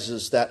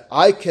recognizes that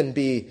I can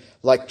be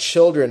like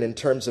children in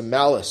terms of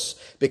malice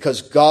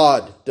because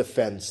God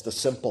defends the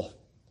simple,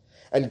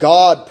 and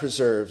God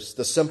preserves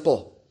the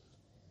simple.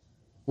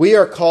 We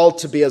are called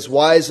to be as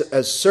wise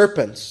as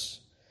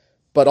serpents,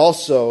 but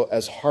also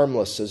as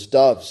harmless as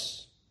doves.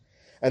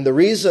 And the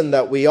reason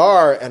that we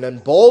are and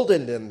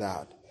emboldened in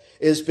that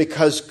is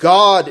because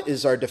God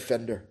is our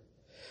defender.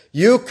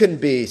 You can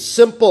be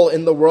simple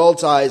in the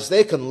world's eyes.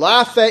 They can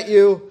laugh at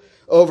you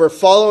over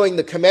following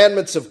the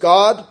commandments of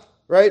God,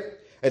 right?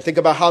 I think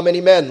about how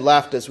many men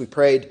laughed as we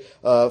prayed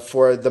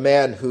for the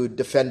man who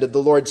defended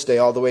the Lord's Day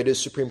all the way to the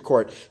Supreme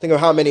Court. Think of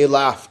how many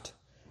laughed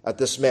at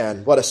this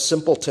man. What a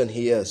simpleton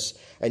he is.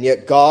 And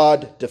yet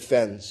God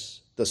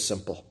defends the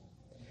simple.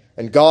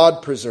 And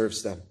God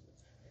preserves them.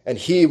 And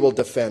he will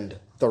defend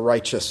the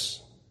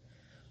righteous.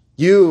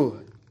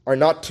 You are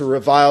not to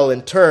revile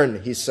in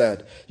turn, he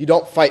said. You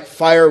don't fight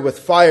fire with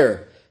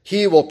fire.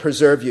 He will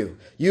preserve you.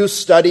 You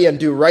study and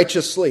do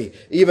righteously,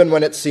 even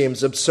when it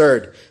seems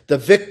absurd. The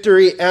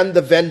victory and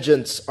the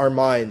vengeance are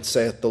mine,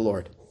 saith the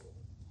Lord.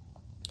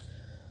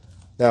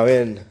 Now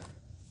in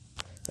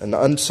an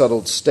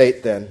unsettled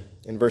state then,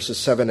 in verses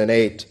 7 and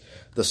 8,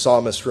 the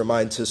psalmist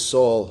reminds his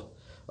soul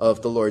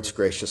of the Lord's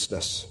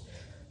graciousness.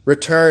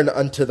 Return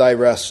unto thy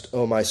rest,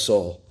 O my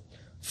soul.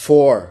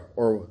 For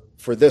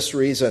this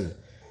reason,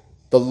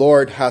 the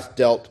Lord hath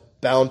dealt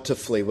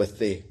bountifully with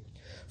thee.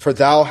 For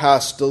thou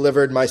hast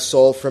delivered my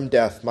soul from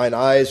death, mine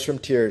eyes from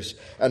tears,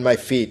 and my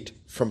feet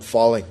from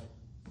falling.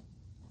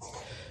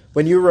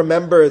 When you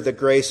remember the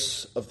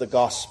grace of the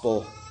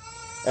gospel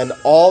and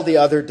all the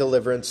other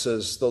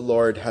deliverances the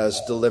Lord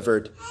has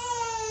delivered,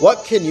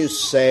 what can you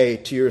say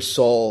to your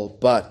soul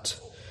but,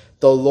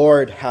 the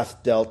Lord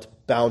hath dealt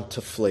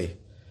bountifully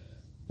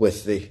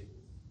with thee?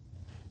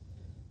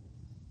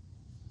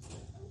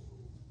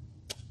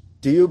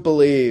 Do you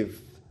believe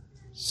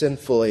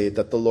sinfully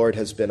that the Lord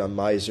has been a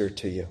miser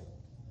to you?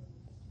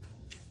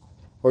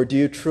 Or do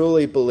you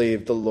truly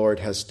believe the Lord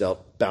has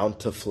dealt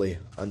bountifully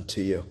unto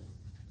you.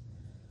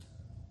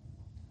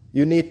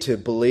 You need to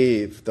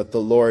believe that the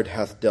Lord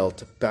hath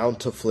dealt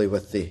bountifully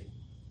with thee.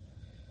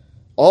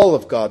 All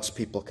of God's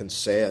people can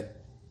say it,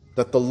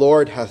 that the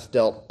Lord hath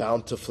dealt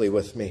bountifully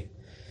with me.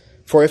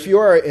 For if you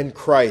are in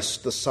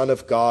Christ, the Son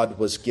of God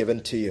was given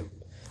to you.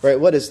 Right?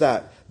 What is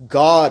that?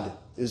 God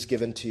is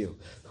given to you.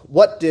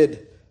 What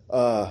did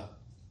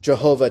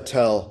Jehovah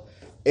tell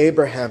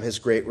Abraham his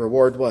great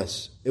reward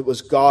was? It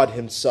was God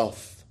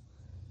himself.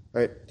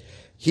 Right?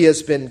 He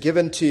has been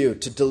given to you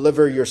to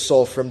deliver your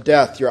soul from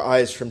death, your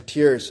eyes from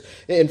tears.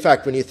 In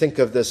fact, when you think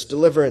of this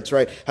deliverance,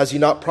 right, has he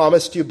not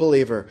promised you,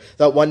 believer,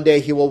 that one day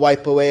he will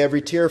wipe away every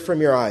tear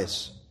from your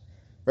eyes?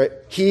 Right?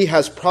 He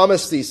has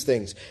promised these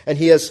things, and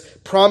he has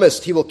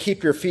promised he will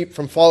keep your feet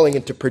from falling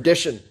into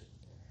perdition.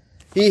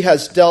 He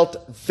has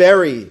dealt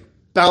very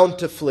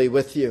bountifully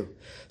with you,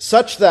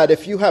 such that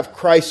if you have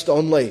Christ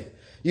only,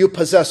 you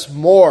possess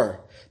more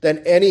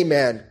than any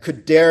man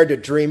could dare to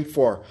dream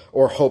for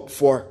or hope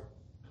for.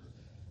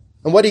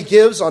 And what he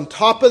gives on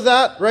top of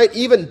that, right,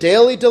 even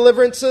daily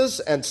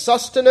deliverances and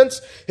sustenance,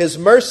 his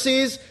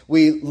mercies,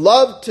 we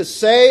love to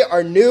say,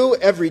 are new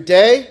every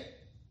day.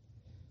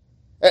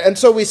 And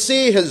so we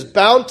see his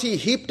bounty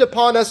heaped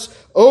upon us,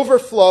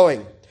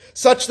 overflowing,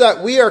 such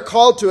that we are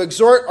called to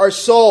exhort our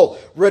soul,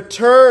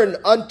 return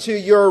unto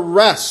your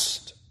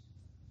rest.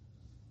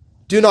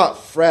 Do not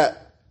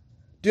fret.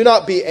 Do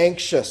not be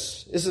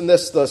anxious. Isn't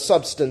this the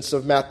substance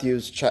of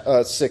Matthew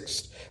chapter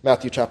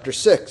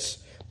 6?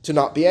 To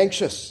not be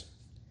anxious.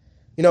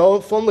 You know,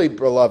 if only,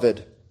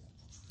 beloved,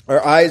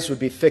 our eyes would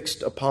be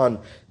fixed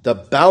upon the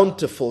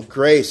bountiful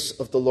grace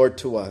of the Lord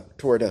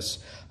toward us,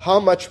 how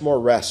much more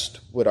rest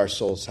would our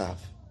souls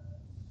have?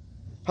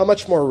 How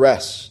much more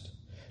rest?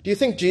 Do you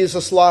think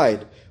Jesus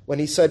lied when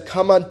he said,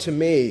 "Come unto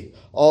me,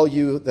 all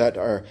you that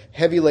are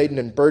heavy laden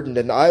and burdened,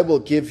 and I will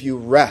give you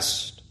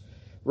rest,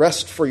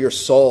 rest for your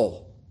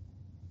soul"?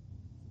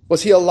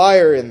 Was he a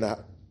liar in that?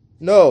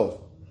 No.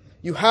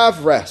 You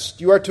have rest.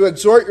 You are to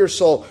exhort your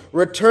soul.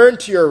 Return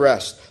to your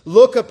rest.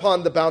 Look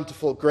upon the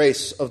bountiful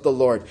grace of the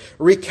Lord.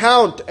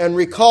 Recount and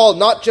recall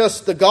not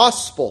just the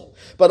gospel,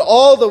 but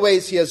all the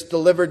ways he has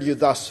delivered you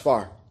thus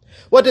far.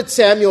 What did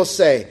Samuel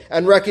say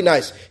and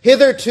recognize?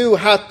 Hitherto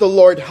hath the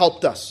Lord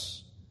helped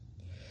us.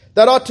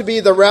 That ought to be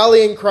the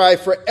rallying cry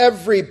for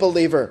every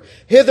believer.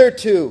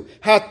 Hitherto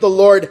hath the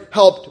Lord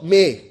helped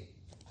me.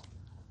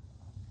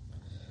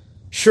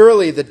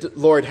 Surely the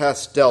Lord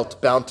hath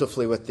dealt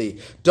bountifully with thee.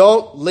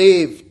 Don't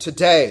leave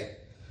today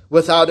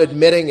without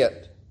admitting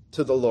it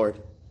to the Lord.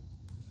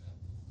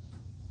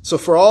 So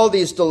for all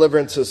these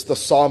deliverances, the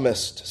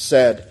psalmist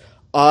said,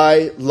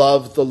 I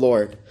love the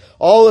Lord.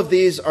 All of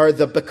these are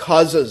the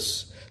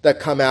becauses that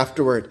come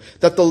afterward,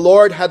 that the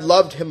Lord had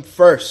loved him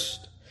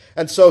first.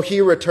 And so he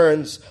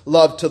returns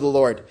love to the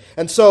Lord.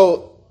 And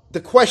so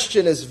the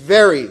question is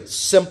very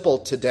simple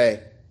today.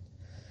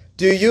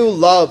 Do you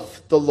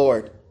love the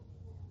Lord?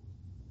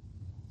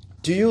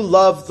 Do you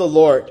love the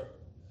Lord?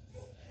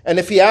 And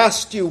if he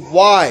asked you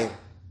why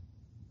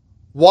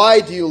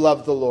do you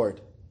love the Lord?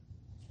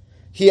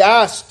 He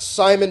asked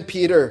Simon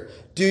Peter,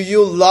 do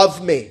you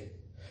love me?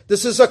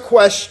 This is a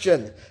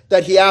question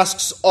that he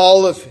asks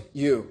all of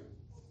you.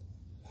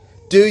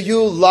 Do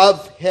you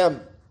love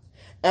him?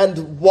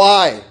 And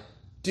why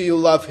do you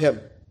love him?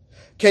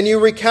 Can you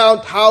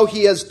recount how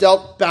he has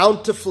dealt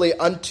bountifully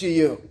unto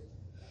you?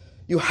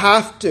 You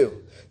have to.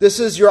 This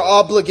is your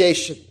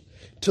obligation,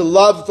 to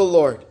love the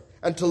Lord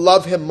and to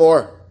love him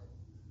more.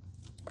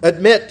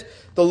 Admit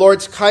the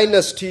Lord's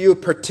kindness to you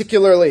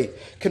particularly.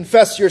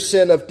 Confess your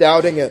sin of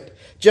doubting it,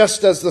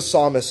 just as the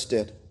psalmist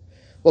did.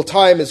 Well,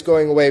 time is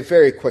going away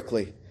very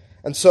quickly.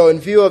 And so in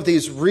view of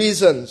these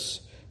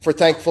reasons for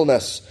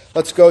thankfulness,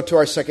 let's go to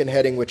our second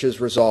heading, which is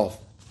resolve.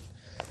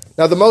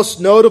 Now, the most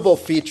notable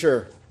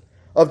feature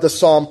of the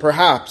psalm,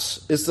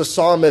 perhaps, is the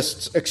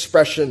psalmist's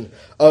expression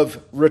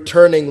of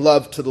returning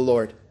love to the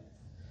Lord.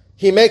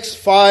 He makes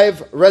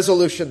 5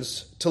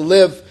 resolutions to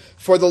live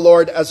for the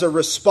Lord as a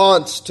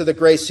response to the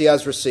grace he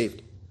has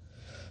received.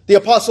 The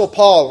Apostle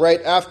Paul,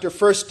 right after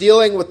first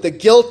dealing with the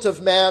guilt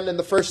of man in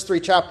the first 3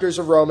 chapters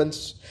of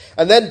Romans,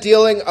 and then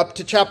dealing up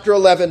to chapter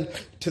 11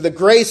 to the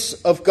grace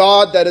of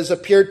God that has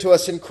appeared to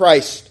us in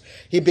Christ,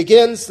 he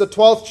begins the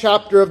 12th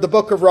chapter of the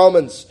book of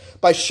Romans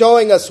by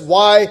showing us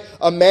why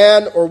a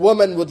man or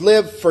woman would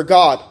live for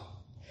God.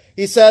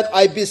 He said,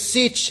 I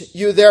beseech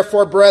you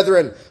therefore,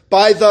 brethren,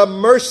 by the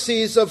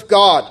mercies of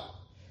God,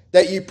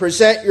 that you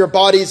present your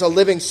bodies a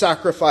living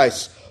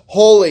sacrifice,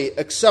 holy,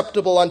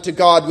 acceptable unto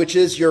God, which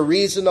is your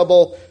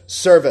reasonable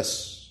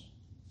service.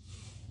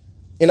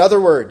 In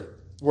other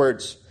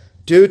words,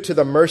 due to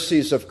the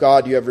mercies of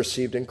God you have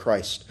received in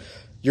Christ,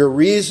 your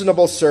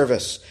reasonable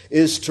service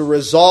is to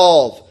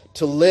resolve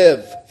to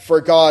live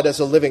for God as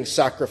a living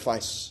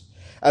sacrifice,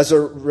 as a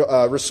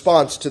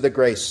response to the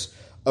grace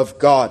of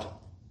God.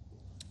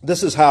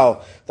 This is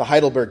how the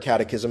Heidelberg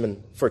Catechism,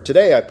 and for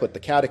today I put the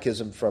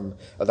catechism from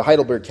the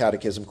Heidelberg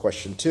Catechism,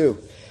 question 2,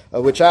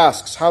 which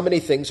asks, how many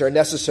things are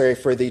necessary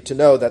for thee to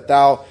know that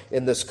thou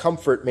in this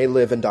comfort may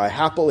live and die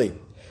happily?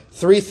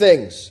 3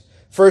 things.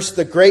 First,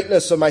 the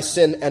greatness of my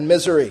sin and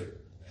misery.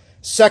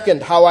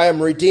 Second, how I am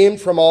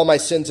redeemed from all my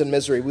sins and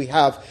misery. We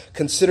have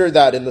considered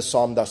that in the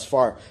psalm thus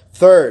far.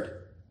 Third,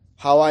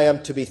 how I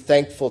am to be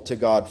thankful to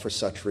God for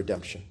such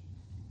redemption.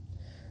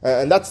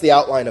 And that's the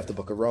outline of the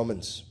book of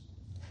Romans,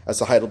 as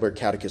the Heidelberg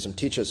Catechism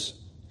teaches.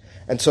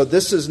 And so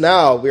this is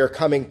now, we are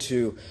coming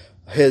to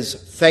his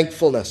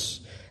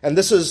thankfulness. And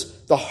this is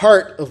the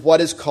heart of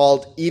what is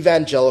called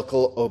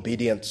evangelical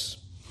obedience.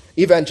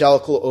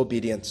 Evangelical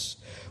obedience,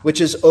 which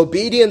is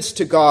obedience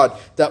to God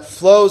that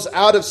flows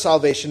out of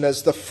salvation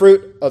as the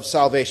fruit of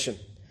salvation.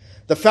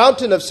 The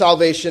fountain of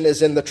salvation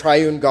is in the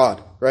triune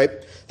God, right?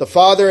 The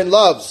Father in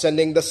love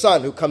sending the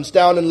Son who comes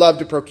down in love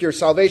to procure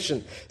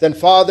salvation. Then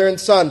Father and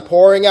Son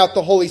pouring out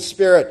the Holy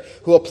Spirit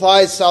who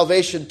applies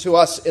salvation to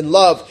us in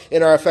love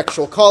in our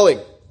effectual calling.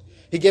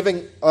 He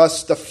giving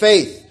us the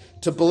faith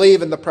to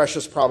believe in the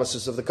precious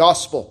promises of the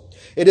gospel.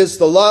 It is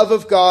the love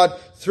of God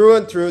through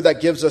and through that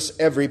gives us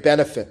every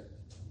benefit.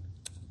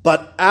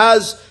 But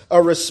as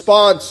a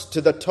response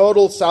to the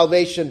total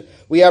salvation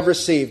we have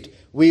received,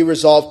 we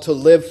resolve to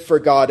live for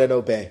God and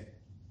obey.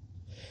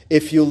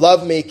 If you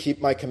love me,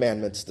 keep my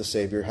commandments, the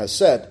Savior has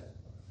said.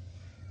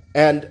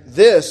 And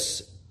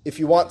this, if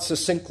you want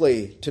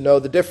succinctly to know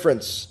the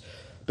difference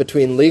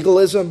between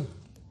legalism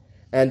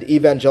and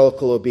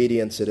evangelical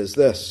obedience, it is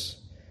this.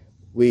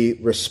 We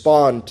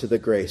respond to the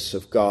grace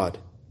of God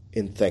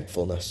in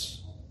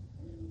thankfulness.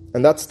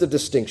 And that's the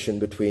distinction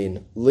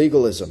between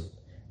legalism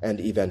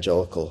and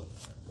evangelical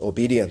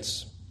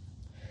obedience.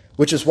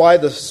 Which is why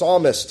the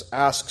psalmist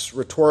asks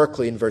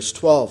rhetorically in verse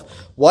 12,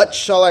 "What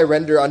shall I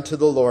render unto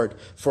the Lord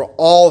for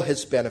all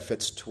his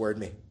benefits toward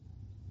me?"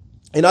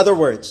 In other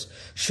words,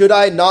 should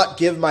I not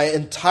give my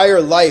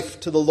entire life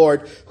to the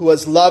Lord who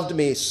has loved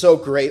me so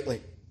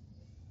greatly?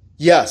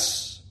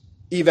 Yes,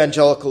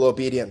 evangelical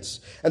obedience.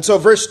 And so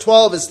verse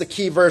 12 is the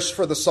key verse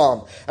for the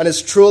psalm, and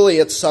is truly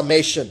its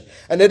summation.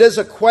 And it is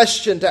a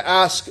question to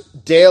ask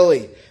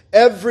daily,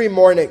 every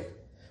morning,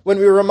 when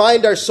we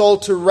remind our soul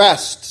to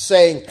rest,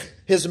 saying,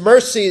 His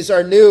mercies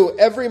are new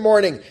every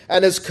morning,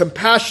 and his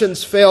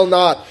compassions fail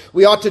not.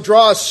 We ought to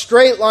draw a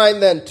straight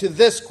line then to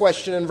this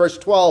question in verse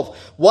 12.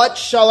 What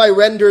shall I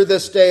render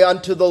this day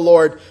unto the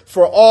Lord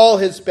for all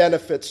his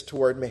benefits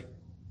toward me?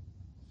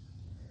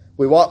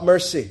 We want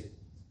mercy,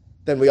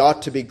 then we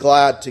ought to be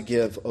glad to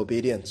give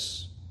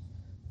obedience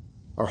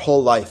our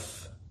whole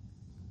life.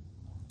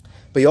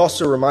 But you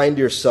also remind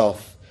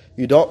yourself,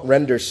 you don't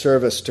render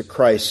service to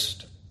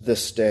Christ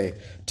this day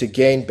to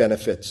gain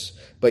benefits,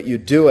 but you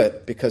do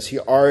it because he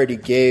already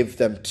gave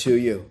them to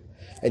you,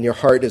 and your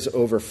heart is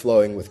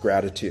overflowing with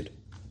gratitude.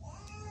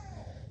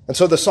 And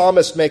so the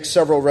psalmist makes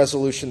several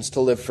resolutions to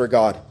live for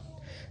God,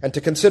 and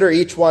to consider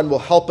each one will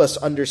help us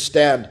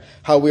understand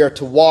how we are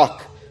to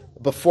walk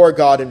before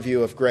God in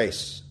view of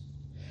grace.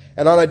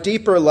 And on a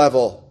deeper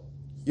level,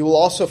 you will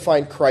also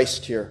find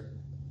Christ here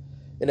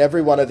in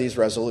every one of these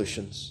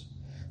resolutions,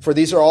 for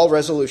these are all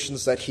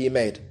resolutions that he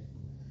made.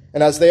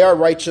 And as they are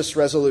righteous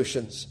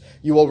resolutions,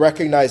 you will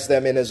recognize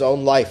them in his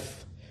own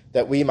life,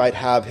 that we might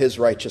have his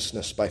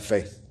righteousness by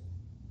faith.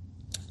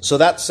 So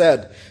that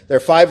said, there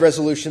are 5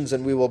 resolutions,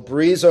 and we will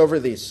breeze over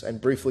these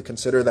and briefly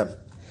consider them.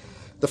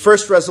 The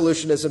first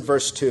resolution is in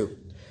verse 2,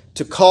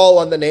 to call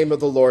on the name of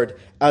the Lord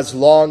as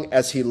long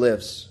as he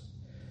lives.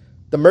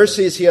 The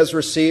mercies he has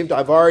received,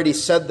 I've already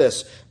said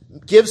this,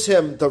 gives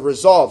him the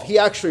resolve. He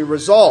actually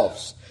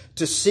resolves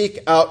to seek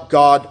out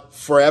God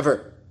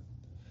forever.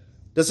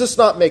 Does this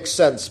not make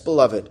sense,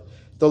 beloved?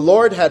 The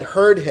Lord had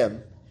heard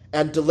him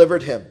and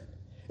delivered him.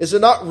 Is it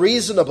not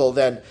reasonable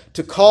then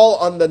to call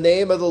on the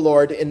name of the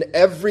Lord in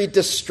every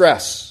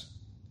distress?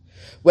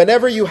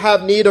 Whenever you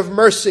have need of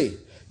mercy,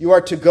 you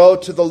are to go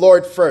to the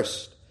Lord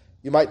first.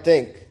 You might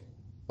think,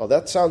 well,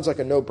 that sounds like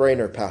a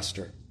no-brainer,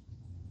 Pastor.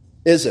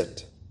 Is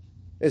it?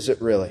 Is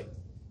it really?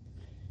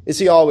 Is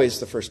he always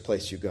the first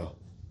place you go?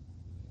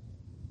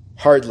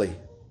 Hardly,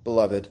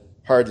 beloved,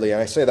 hardly. And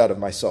I say that of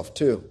myself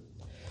too.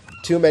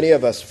 Too many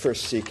of us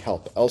first seek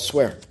help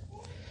elsewhere.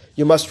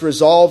 You must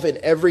resolve in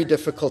every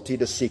difficulty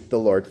to seek the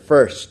Lord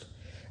first.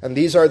 And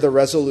these are the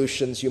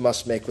resolutions you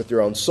must make with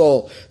your own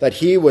soul, that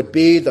he would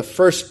be the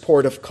first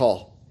port of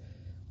call.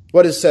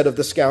 What is said of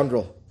the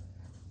scoundrel?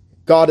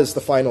 God is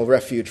the final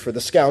refuge for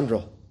the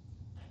scoundrel.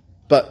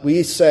 But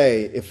we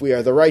say, if we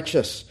are the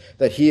righteous,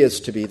 that he is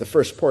to be the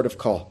first port of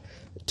call.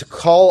 To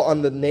call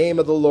on the name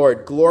of the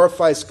Lord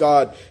glorifies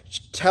God,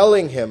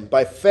 telling him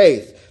by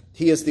faith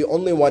he is the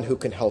only one who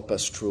can help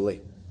us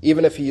truly,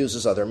 even if he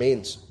uses other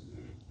means.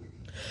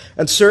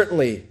 And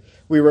certainly,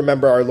 we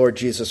remember our Lord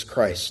Jesus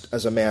Christ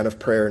as a man of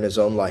prayer in his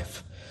own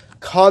life,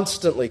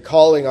 constantly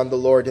calling on the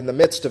Lord in the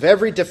midst of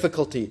every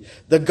difficulty,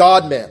 the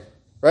God-man,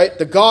 right?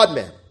 The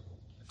God-man,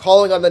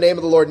 calling on the name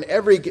of the Lord in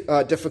every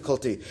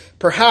difficulty.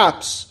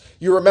 Perhaps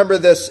you remember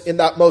this in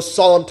that most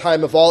solemn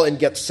time of all in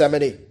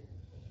Gethsemane.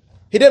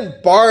 He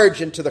didn't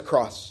barge into the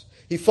cross.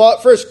 He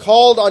first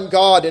called on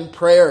God in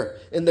prayer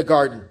in the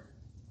garden.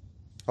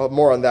 I'll have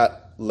more on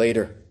that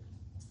later.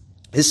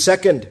 His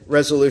second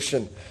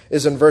resolution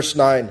is in verse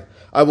 9.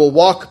 I will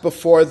walk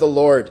before the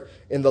Lord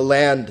in the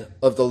land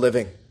of the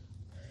living.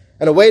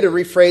 And a way to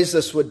rephrase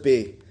this would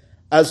be,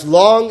 as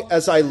long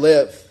as I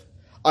live,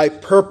 I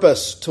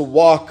purpose to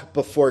walk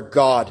before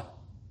God.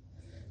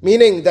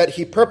 Meaning that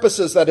he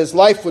purposes that his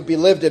life would be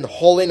lived in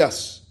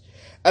holiness,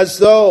 as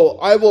though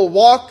I will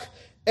walk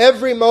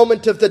every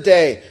moment of the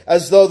day,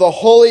 as though the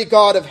holy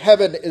God of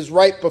heaven is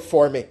right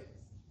before me.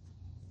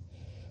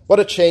 What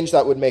a change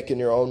that would make in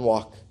your own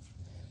walk,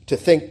 to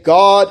think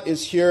God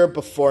is here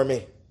before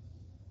me.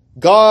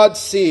 God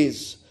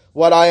sees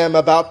what I am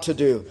about to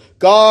do.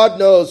 God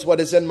knows what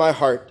is in my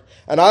heart.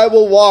 And I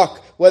will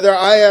walk, whether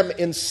I am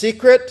in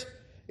secret,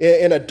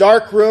 in a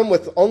dark room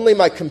with only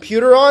my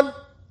computer on,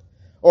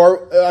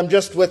 or I'm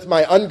just with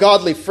my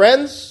ungodly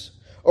friends,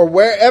 or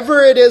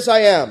wherever it is I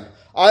am,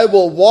 I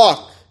will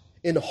walk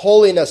in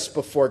holiness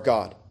before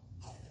God.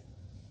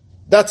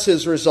 That's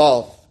his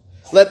resolve.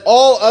 Let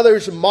all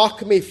others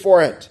mock me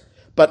for it,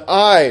 but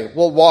I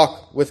will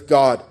walk with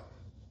God.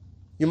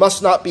 You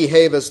must not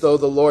behave as though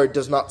the Lord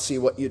does not see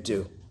what you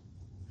do.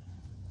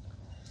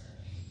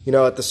 You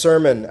know, at the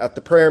sermon, at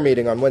the prayer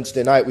meeting on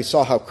Wednesday night, we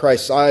saw how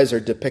Christ's eyes are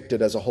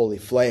depicted as a holy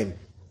flame,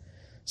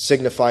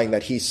 signifying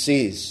that he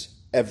sees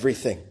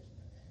everything.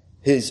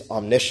 He's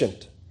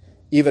omniscient,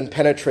 even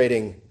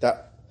penetrating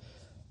that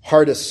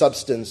hardest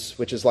substance,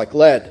 which is like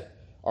lead,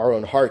 our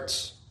own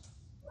hearts.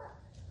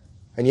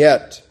 And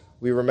yet,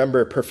 we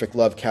remember perfect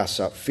love casts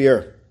out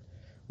fear.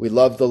 We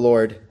love the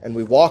Lord, and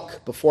we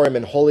walk before him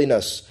in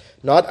holiness,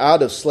 not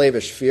out of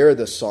slavish fear,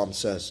 this psalm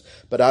says,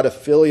 but out of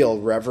filial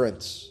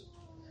reverence,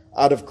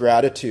 out of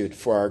gratitude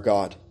for our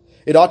God.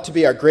 It ought to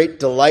be our great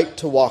delight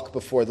to walk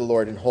before the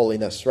Lord in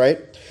holiness, right?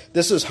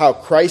 This is how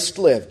Christ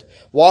lived,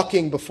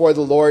 walking before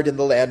the Lord in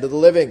the land of the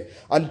living,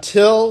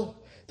 until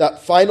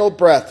that final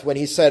breath when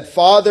he said,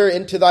 Father,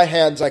 into thy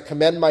hands I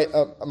commend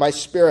my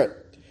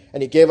spirit.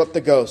 And he gave up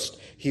the ghost.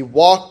 He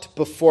walked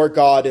before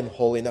God in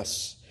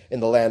holiness in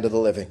the land of the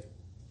living.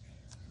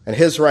 And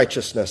his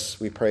righteousness,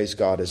 we praise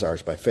God, is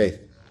ours by faith.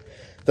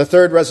 The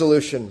third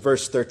resolution,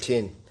 verse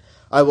 13.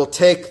 I will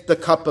take the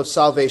cup of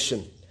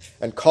salvation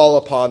and call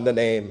upon the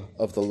name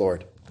of the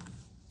Lord.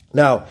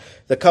 Now,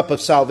 the cup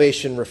of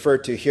salvation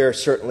referred to here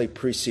certainly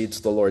precedes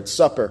the Lord's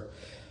Supper,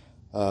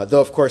 though,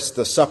 of course,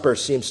 the supper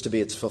seems to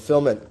be its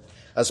fulfillment,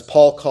 as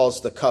Paul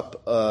calls the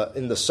cup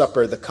in the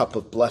supper the cup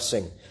of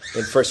blessing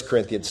in 1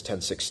 Corinthians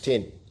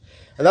 10:16.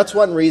 And that's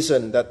one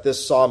reason that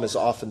this psalm is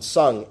often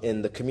sung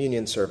in the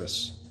communion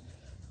service,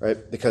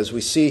 right? Because we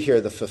see here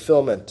the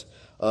fulfillment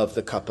of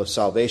the cup of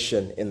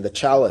salvation in the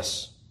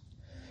chalice.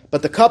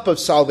 But the cup of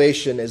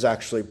salvation is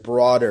actually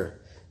broader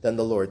than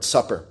the Lord's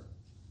Supper.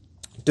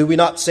 Do we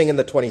not sing in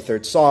the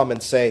 23rd Psalm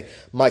and say,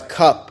 my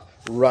cup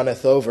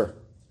runneth over?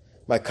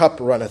 My cup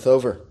runneth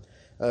over.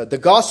 The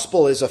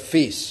gospel is a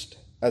feast,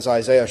 as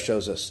Isaiah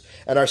shows us.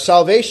 And our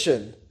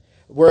salvation,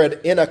 were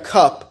it in a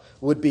cup,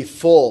 would be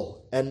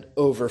full and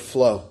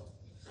overflow.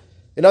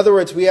 In other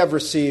words, we have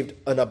received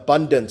an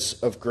abundance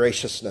of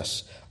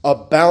graciousness, a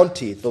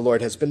bounty. The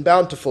Lord has been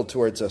bountiful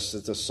towards us,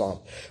 as this psalm.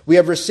 We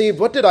have received,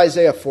 what did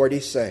Isaiah 40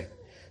 say?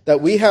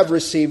 That we have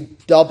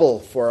received double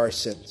for our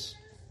sins.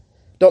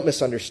 Don't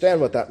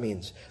misunderstand what that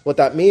means. What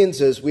that means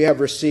is we have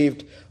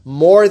received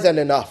more than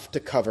enough to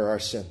cover our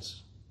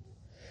sins.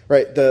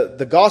 Right?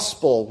 The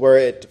gospel, were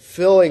it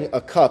filling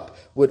a cup,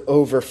 would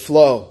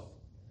overflow.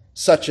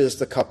 Such is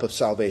the cup of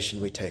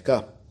salvation we take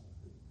up.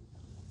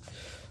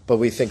 But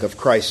we think of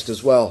Christ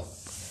as well.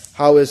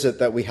 How is it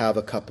that we have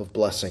a cup of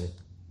blessing?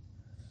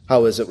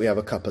 How is it we have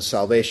a cup of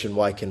salvation?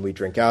 Why can we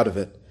drink out of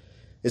it?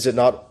 Is it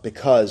not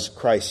because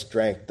Christ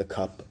drank the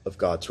cup of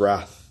God's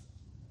wrath?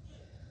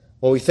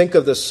 When we think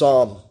of this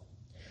psalm,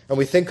 and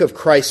we think of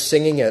Christ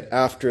singing it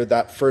after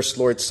that first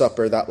Lord's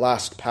Supper, that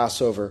last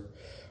Passover,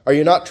 are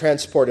you not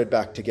transported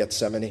back to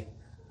Gethsemane?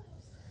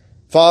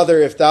 Father,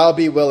 if thou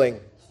be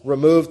willing,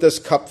 remove this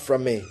cup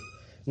from me.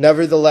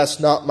 Nevertheless,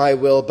 not my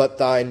will, but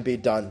thine be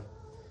done.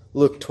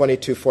 Luke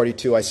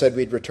 22:42. I said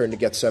we'd return to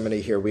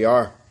Gethsemane. Here we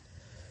are.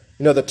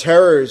 You know, the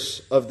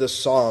terrors of this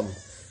psalm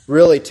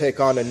really take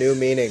on a new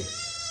meaning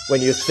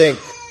when you think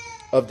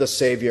of the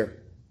Savior.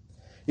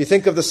 You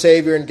think of the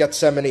Savior in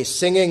Gethsemane,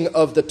 singing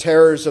of the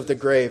terrors of the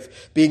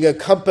grave, being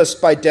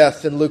encompassed by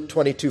death in Luke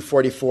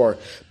 22:44.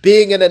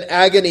 Being in an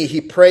agony,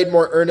 he prayed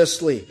more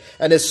earnestly,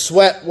 and his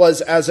sweat was,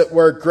 as it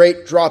were,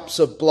 great drops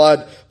of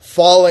blood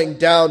falling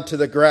down to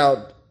the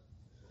ground.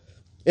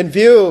 In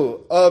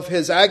view of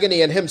his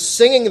agony and him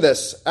singing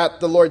this at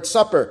the Lord's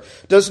Supper,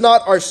 does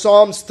not our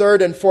Psalm's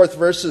 3rd and 4th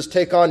verses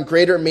take on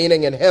greater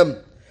meaning in him?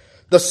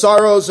 The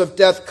sorrows of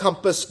death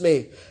compassed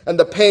me, and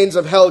the pains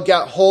of hell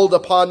gat hold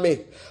upon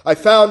me. I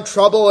found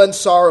trouble and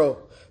sorrow.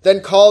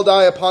 Then called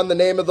I upon the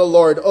name of the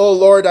Lord. O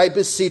Lord, I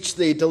beseech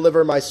thee,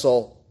 deliver my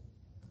soul.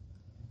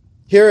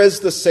 Here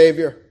is the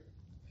Savior.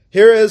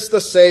 Here is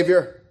the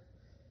Savior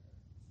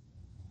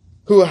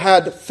who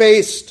had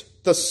faced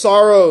the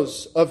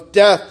sorrows of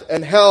death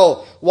and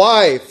hell.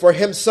 Why? For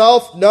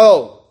himself?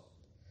 No.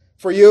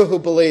 For you who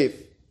believe.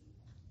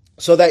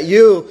 So that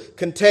you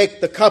can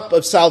take the cup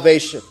of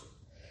salvation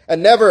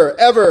and never,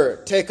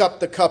 ever take up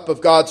the cup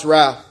of God's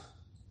wrath.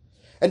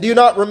 And do you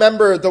not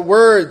remember the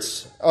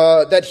words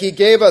that he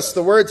gave us,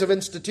 the words of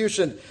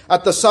institution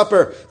at the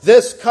supper?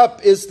 This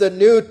cup is the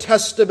New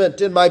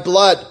Testament in my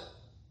blood.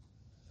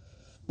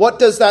 What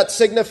does that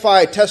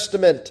signify,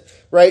 testament?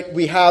 Right?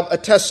 We have a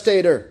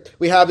testator.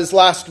 We have his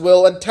last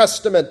will and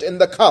testament in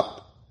the cup.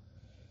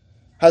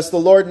 Has the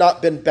Lord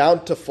not been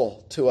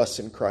bountiful to us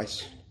in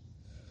Christ,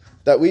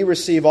 that we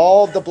receive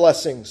all the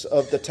blessings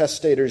of the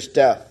testator's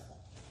death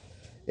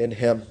in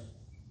him?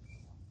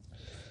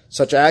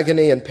 Such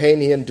agony and pain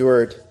he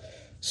endured,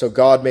 so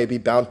God may be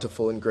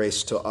bountiful in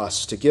grace to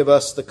us, to give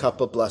us the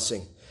cup of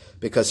blessing,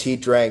 because he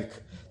drank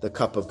the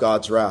cup of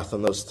God's wrath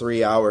on those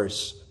 3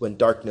 hours when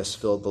darkness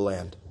filled the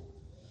land.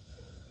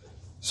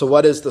 So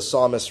what is the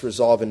psalmist's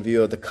resolve in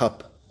view of the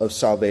cup of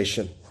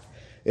salvation?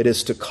 It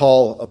is to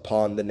call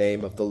upon the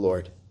name of the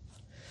Lord.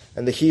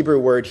 And the Hebrew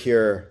word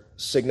here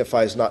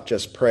signifies not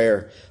just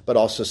prayer, but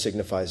also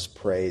signifies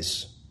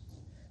praise.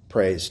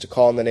 Praise. To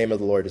call on the name of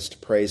the Lord is to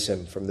praise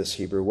him from this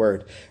Hebrew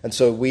word. And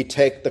so we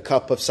take the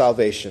cup of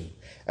salvation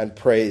and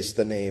praise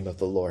the name of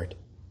the Lord.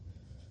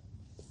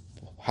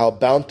 How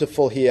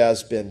bountiful he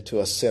has been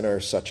to a sinner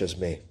such as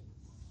me.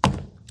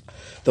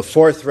 The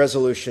fourth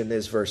resolution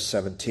is verse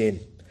 17.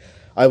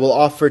 I will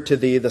offer to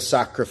thee the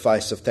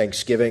sacrifice of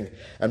thanksgiving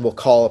and will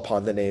call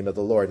upon the name of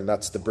the Lord. And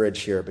that's the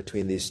bridge here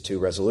between these two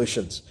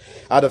resolutions.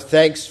 Out of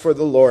thanks for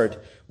the Lord,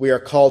 we are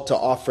called to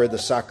offer the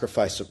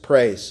sacrifice of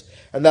praise.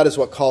 And that is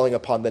what calling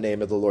upon the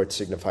name of the Lord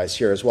signifies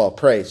here as well,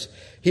 praise.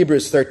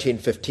 Hebrews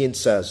 13:15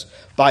 says,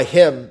 by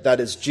him, that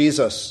is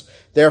Jesus,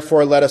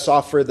 therefore let us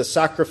offer the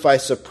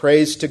sacrifice of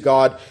praise to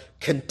God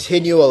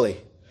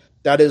continually.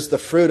 That is the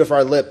fruit of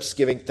our lips,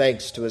 giving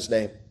thanks to his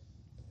name.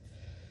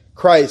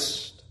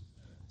 Christ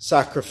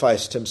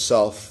sacrificed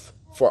himself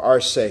for our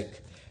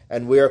sake,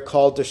 and we are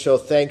called to show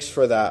thanks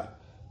for that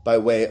by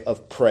way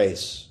of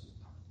praise.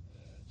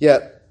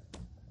 Yet,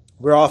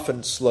 we're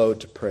often slow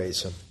to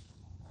praise him.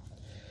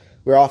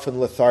 We're often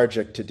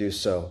lethargic to do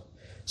so.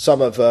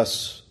 Some of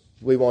us,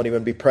 we won't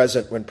even be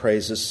present when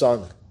praise is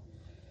sung.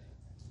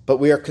 But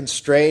we are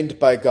constrained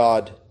by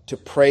God to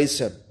praise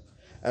him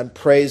and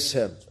praise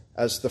him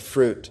as the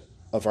fruit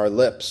of our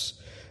lips.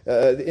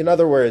 In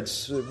other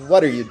words,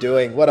 what are you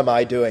doing? What am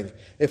I doing?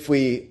 If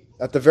we,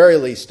 at the very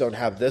least, don't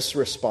have this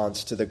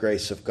response to the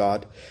grace of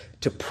God,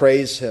 to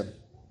praise him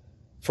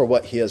for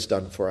what he has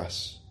done for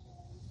us.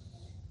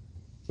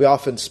 We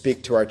often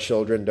speak to our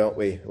children, don't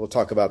we? We'll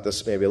talk about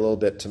this maybe a little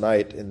bit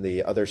tonight in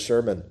the other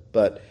sermon.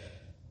 But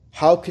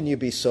how can you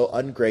be so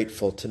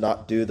ungrateful to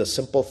not do the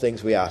simple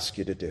things we ask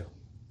you to do?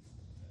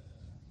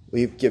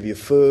 We give you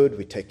food,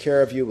 we take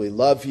care of you, we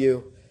love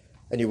you,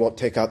 and you won't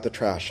take out the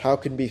trash. How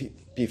can we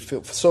be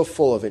so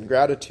full of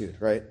ingratitude,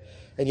 right?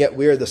 And yet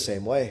we're the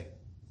same way.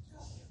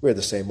 We're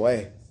the same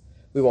way.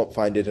 We won't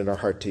find it in our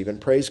heart to even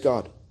praise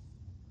God.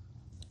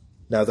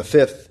 Now the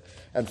fifth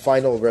and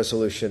final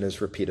resolution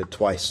is repeated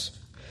twice.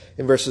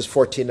 In verses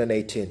 14 and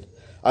 18,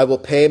 I will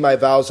pay my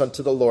vows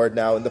unto the Lord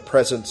now in the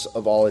presence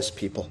of all his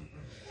people.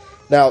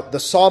 Now the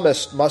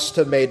psalmist must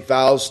have made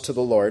vows to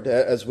the Lord,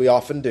 as we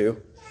often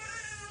do.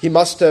 He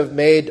must have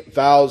made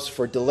vows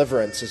for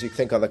deliverance, as you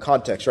think on the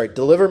context, right?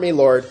 Deliver me,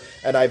 Lord,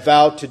 and I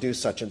vow to do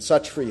such and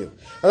such for you.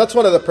 And that's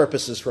one of the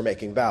purposes for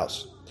making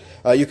vows.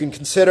 You can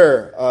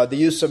consider the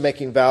use of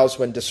making vows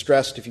when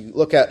distressed. If you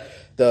look at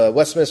the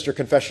Westminster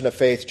Confession of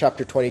Faith,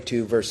 chapter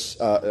 22,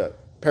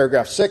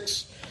 paragraph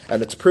 6,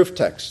 and its proof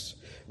texts.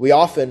 We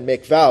often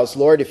make vows,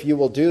 Lord, if you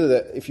will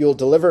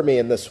deliver me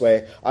in this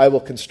way, I will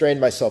constrain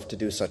myself to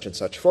do such and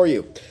such for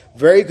you.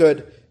 Very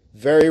good,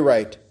 very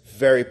right,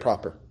 very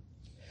proper.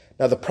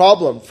 Now, the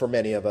problem for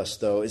many of us,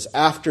 though, is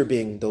after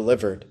being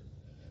delivered,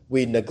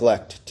 we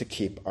neglect to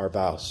keep our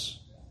vows.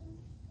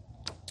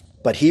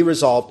 But he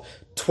resolved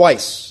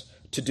twice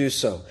to do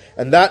so.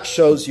 And that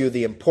shows you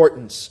the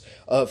importance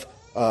of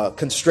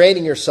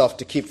constraining yourself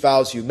to keep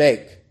vows you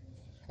make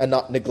and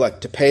not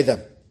neglect to pay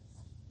them.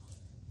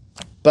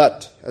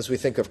 But as we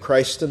think of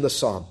Christ in the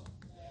psalm,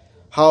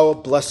 how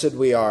blessed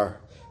we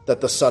are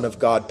that the Son of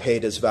God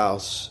paid his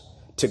vows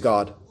to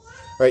God.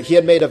 Right? He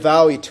had made a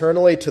vow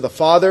eternally to the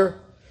Father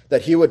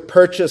that he would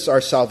purchase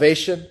our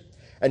salvation,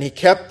 and he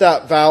kept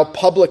that vow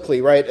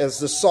publicly, right, as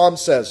the psalm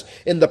says,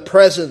 in the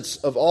presence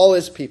of all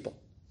his people.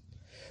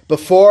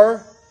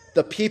 Before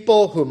the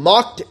people who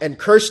mocked and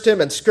cursed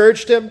him and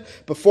scourged him,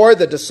 before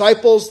the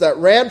disciples that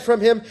ran from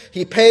him,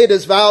 he paid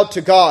his vow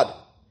to God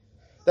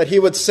that he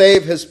would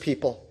save his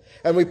people.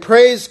 And we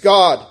praise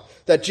God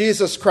that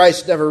Jesus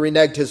Christ never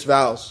reneged his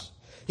vows.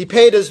 He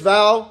paid his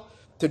vow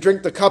to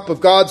drink the cup of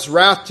God's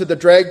wrath to the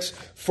dregs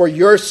for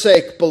your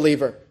sake,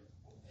 believer.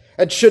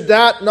 And should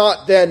that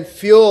not then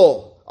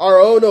fuel our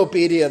own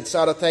obedience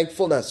out of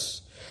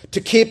thankfulness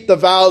to keep the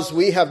vows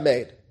we have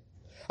made?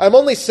 I'm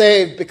only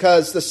saved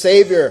because the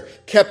Savior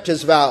kept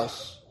his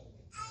vows.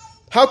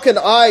 How can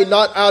I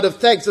not out of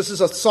thanks? This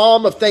is a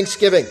psalm of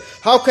thanksgiving.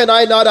 How can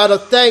I not out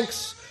of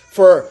thanks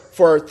for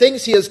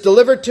things he has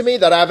delivered to me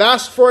that I've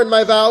asked for in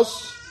my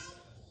vows?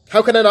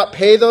 How can I not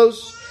pay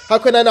those? How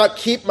can I not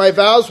keep my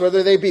vows,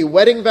 whether they be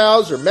wedding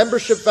vows or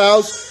membership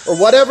vows or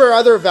whatever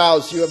other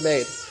vows you have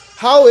made?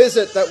 How is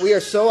it that we are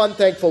so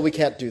unthankful we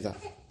can't do that?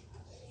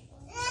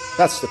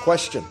 That's the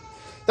question.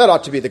 That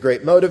ought to be the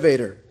great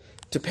motivator,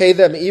 to pay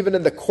them even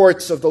in the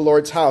courts of the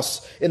Lord's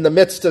house, in the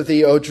midst of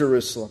thee, O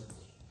Jerusalem.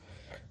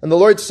 And the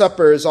Lord's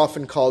Supper is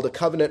often called a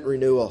covenant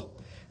renewal.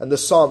 And the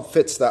psalm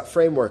fits that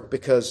framework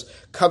because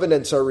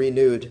covenants are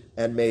renewed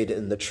and made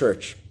in the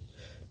church.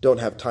 Don't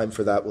have time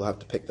for that. We'll have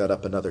to pick that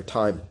up another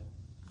time.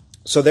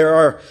 So there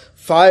are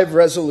 5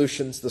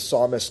 resolutions the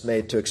psalmist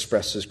made to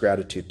express his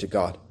gratitude to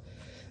God.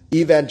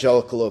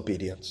 Evangelical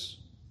obedience.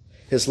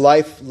 His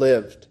life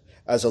lived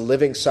as a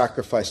living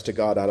sacrifice to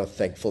God out of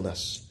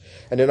thankfulness.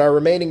 And in our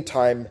remaining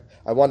time,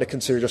 I want to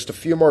consider just a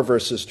few more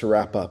verses to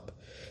wrap up.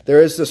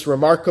 There is this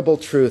remarkable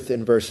truth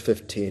in verse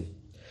 15.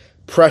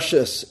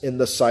 Precious in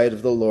the sight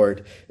of the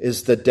Lord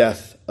is the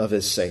death of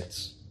his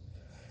saints.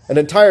 An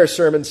entire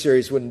sermon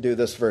series wouldn't do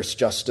this verse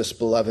justice,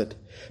 beloved.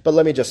 But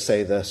let me just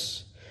say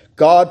this.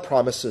 God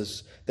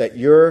promises that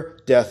your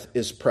death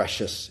is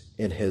precious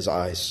in his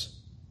eyes.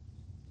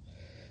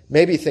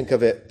 Maybe think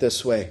of it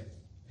this way.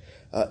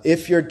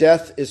 If your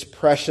death is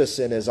precious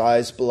in his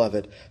eyes,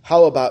 beloved,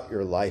 how about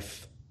your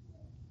life?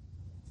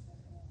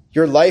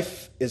 Your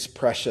life is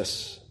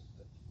precious,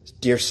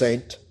 dear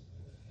saint.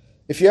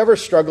 If you ever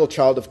struggle,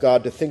 child of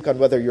God, to think on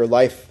whether your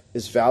life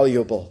is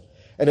valuable,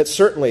 and it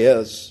certainly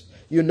is,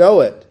 you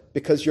know it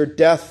because your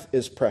death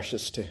is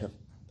precious to him.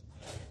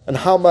 And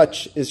how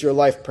much is your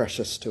life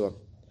precious to him?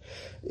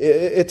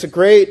 It's a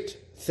great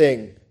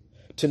thing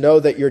to know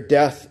that your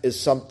death is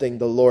something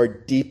the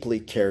Lord deeply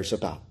cares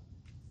about.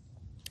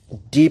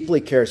 Deeply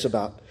cares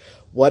about.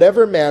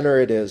 Whatever manner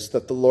it is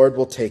that the Lord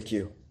will take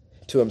you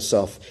to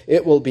himself,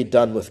 it will be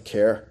done with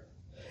care.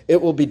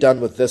 It will be done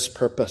with this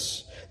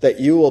purpose, that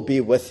you will be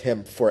with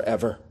him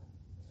forever.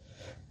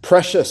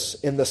 Precious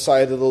in the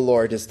sight of the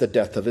Lord is the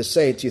death of his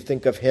saints. You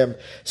think of him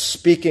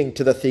speaking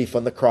to the thief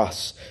on the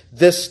cross.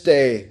 This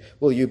day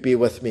will you be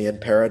with me in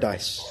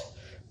paradise.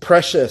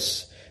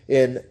 Precious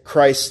in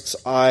Christ's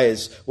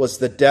eyes was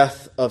the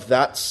death of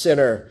that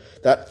sinner,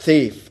 that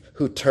thief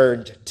who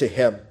turned to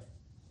him.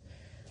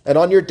 And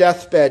on your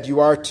deathbed, you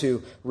are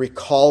to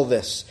recall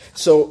this.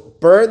 So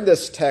burn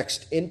this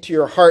text into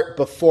your heart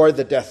before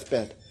the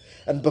deathbed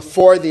and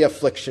before the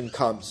affliction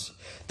comes.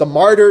 The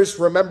martyrs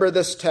remember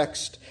this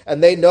text,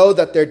 and they know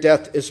that their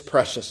death is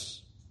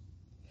precious.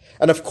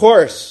 And of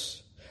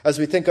course, as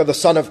we think of the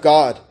Son of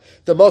God,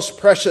 the most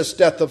precious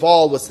death of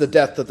all was the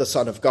death of the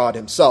Son of God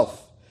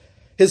himself.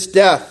 His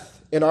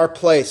death in our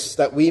place,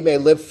 that we may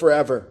live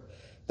forever,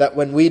 that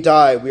when we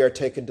die, we are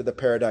taken to the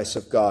paradise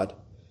of God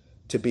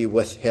to be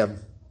with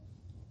him.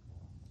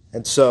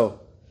 And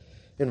so,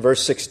 in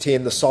verse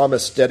 16, the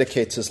psalmist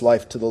dedicates his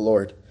life to the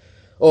Lord.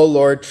 O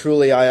Lord,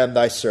 truly I am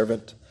thy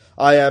servant.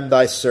 I am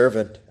thy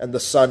servant and the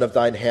son of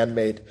thine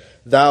handmaid.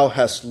 Thou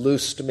hast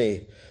loosed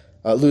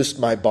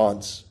my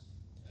bonds.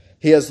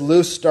 He has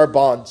loosed our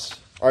bonds,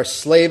 our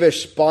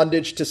slavish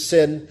bondage to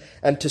sin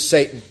and to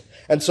Satan.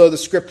 And so the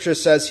scripture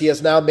says he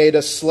has now made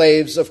us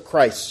slaves of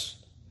Christ,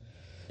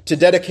 to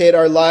dedicate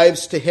our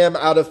lives to him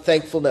out of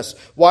thankfulness.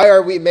 Why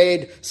are we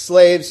made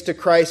slaves to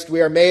Christ?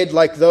 We are made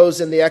like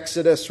those in the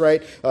Exodus,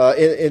 right?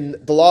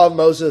 In the law of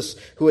Moses,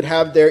 who would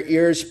have their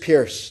ears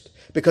pierced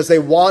because they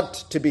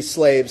want to be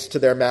slaves to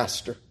their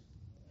master.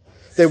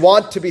 They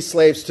want to be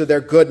slaves to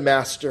their good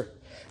master.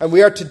 And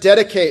we are to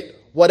dedicate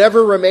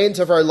whatever remains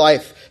of our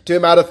life to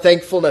him out of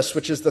thankfulness,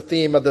 which is the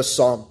theme of this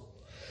psalm.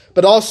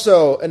 But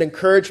also an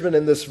encouragement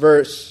in this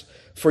verse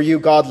for you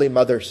godly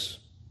mothers.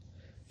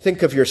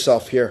 Think of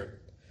yourself here.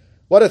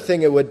 What a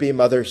thing it would be,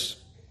 mothers,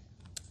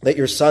 that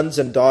your sons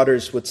and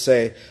daughters would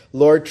say,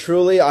 Lord,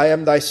 truly I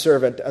am thy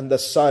servant and the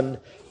son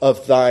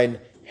of thine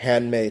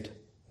handmaid.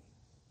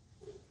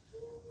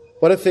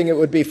 What a thing it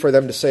would be for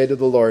them to say to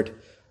the Lord,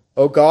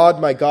 O God,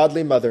 my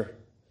godly mother,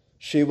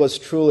 she was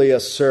truly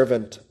a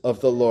servant of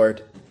the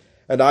Lord,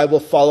 and I will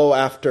follow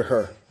after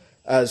her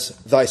as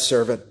thy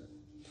servant.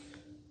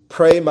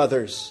 Pray,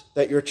 mothers,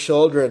 that your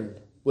children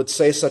would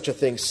say such a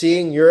thing,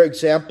 seeing your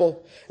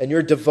example and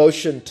your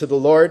devotion to the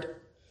Lord.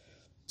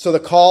 So the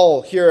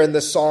call here in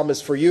this psalm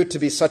is for you to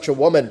be such a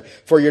woman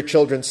for your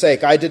children's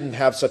sake. I didn't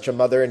have such a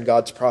mother in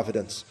God's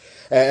providence.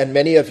 And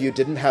many of you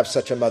didn't have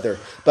such a mother.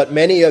 But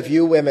many of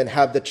you women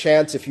have the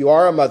chance, if you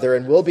are a mother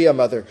and will be a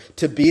mother,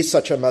 to be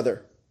such a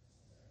mother.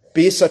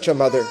 Be such a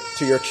mother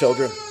to your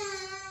children.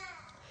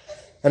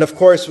 And of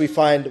course, we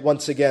find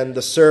once again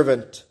the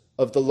servant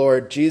of the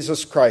Lord,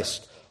 Jesus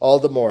Christ, all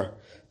the more,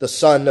 the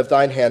son of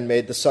thine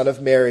handmaid, the son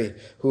of Mary,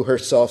 who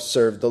herself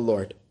served the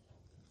Lord.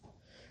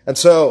 And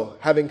so,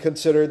 having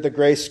considered the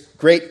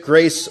great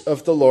grace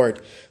of the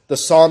Lord, the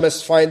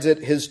psalmist finds it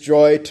his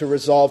joy to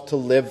resolve to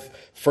live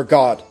for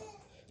God.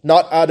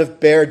 Not out of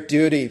bare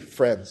duty,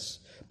 friends,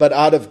 but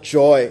out of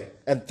joy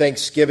and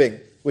thanksgiving,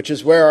 which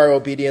is where our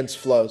obedience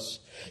flows.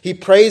 He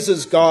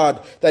praises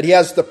God that he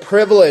has the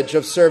privilege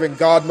of serving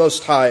God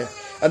Most High.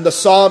 And the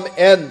psalm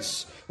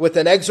ends with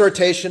an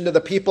exhortation to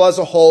the people as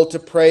a whole to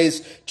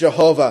praise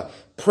Jehovah.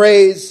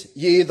 Praise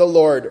ye the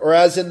Lord, or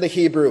as in the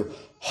Hebrew,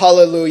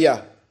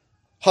 hallelujah.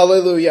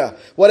 Hallelujah.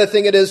 What a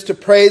thing it is to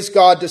praise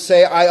God, to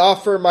say, I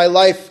offer my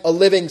life a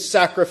living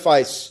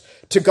sacrifice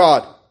to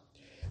God.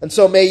 And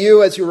so may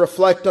you, as you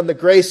reflect on the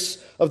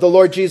grace of the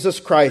Lord Jesus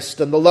Christ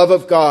and the love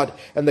of God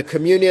and the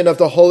communion of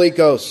the Holy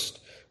Ghost,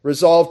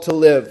 resolve to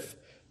live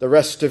the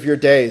rest of your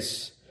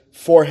days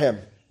for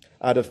him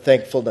out of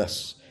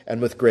thankfulness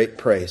and with great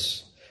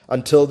praise,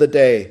 until the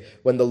day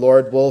when the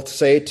Lord will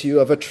say to you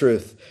of a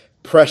truth,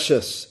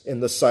 precious in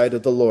the sight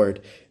of the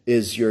Lord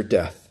is your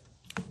death.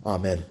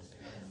 Amen.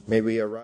 May we arise.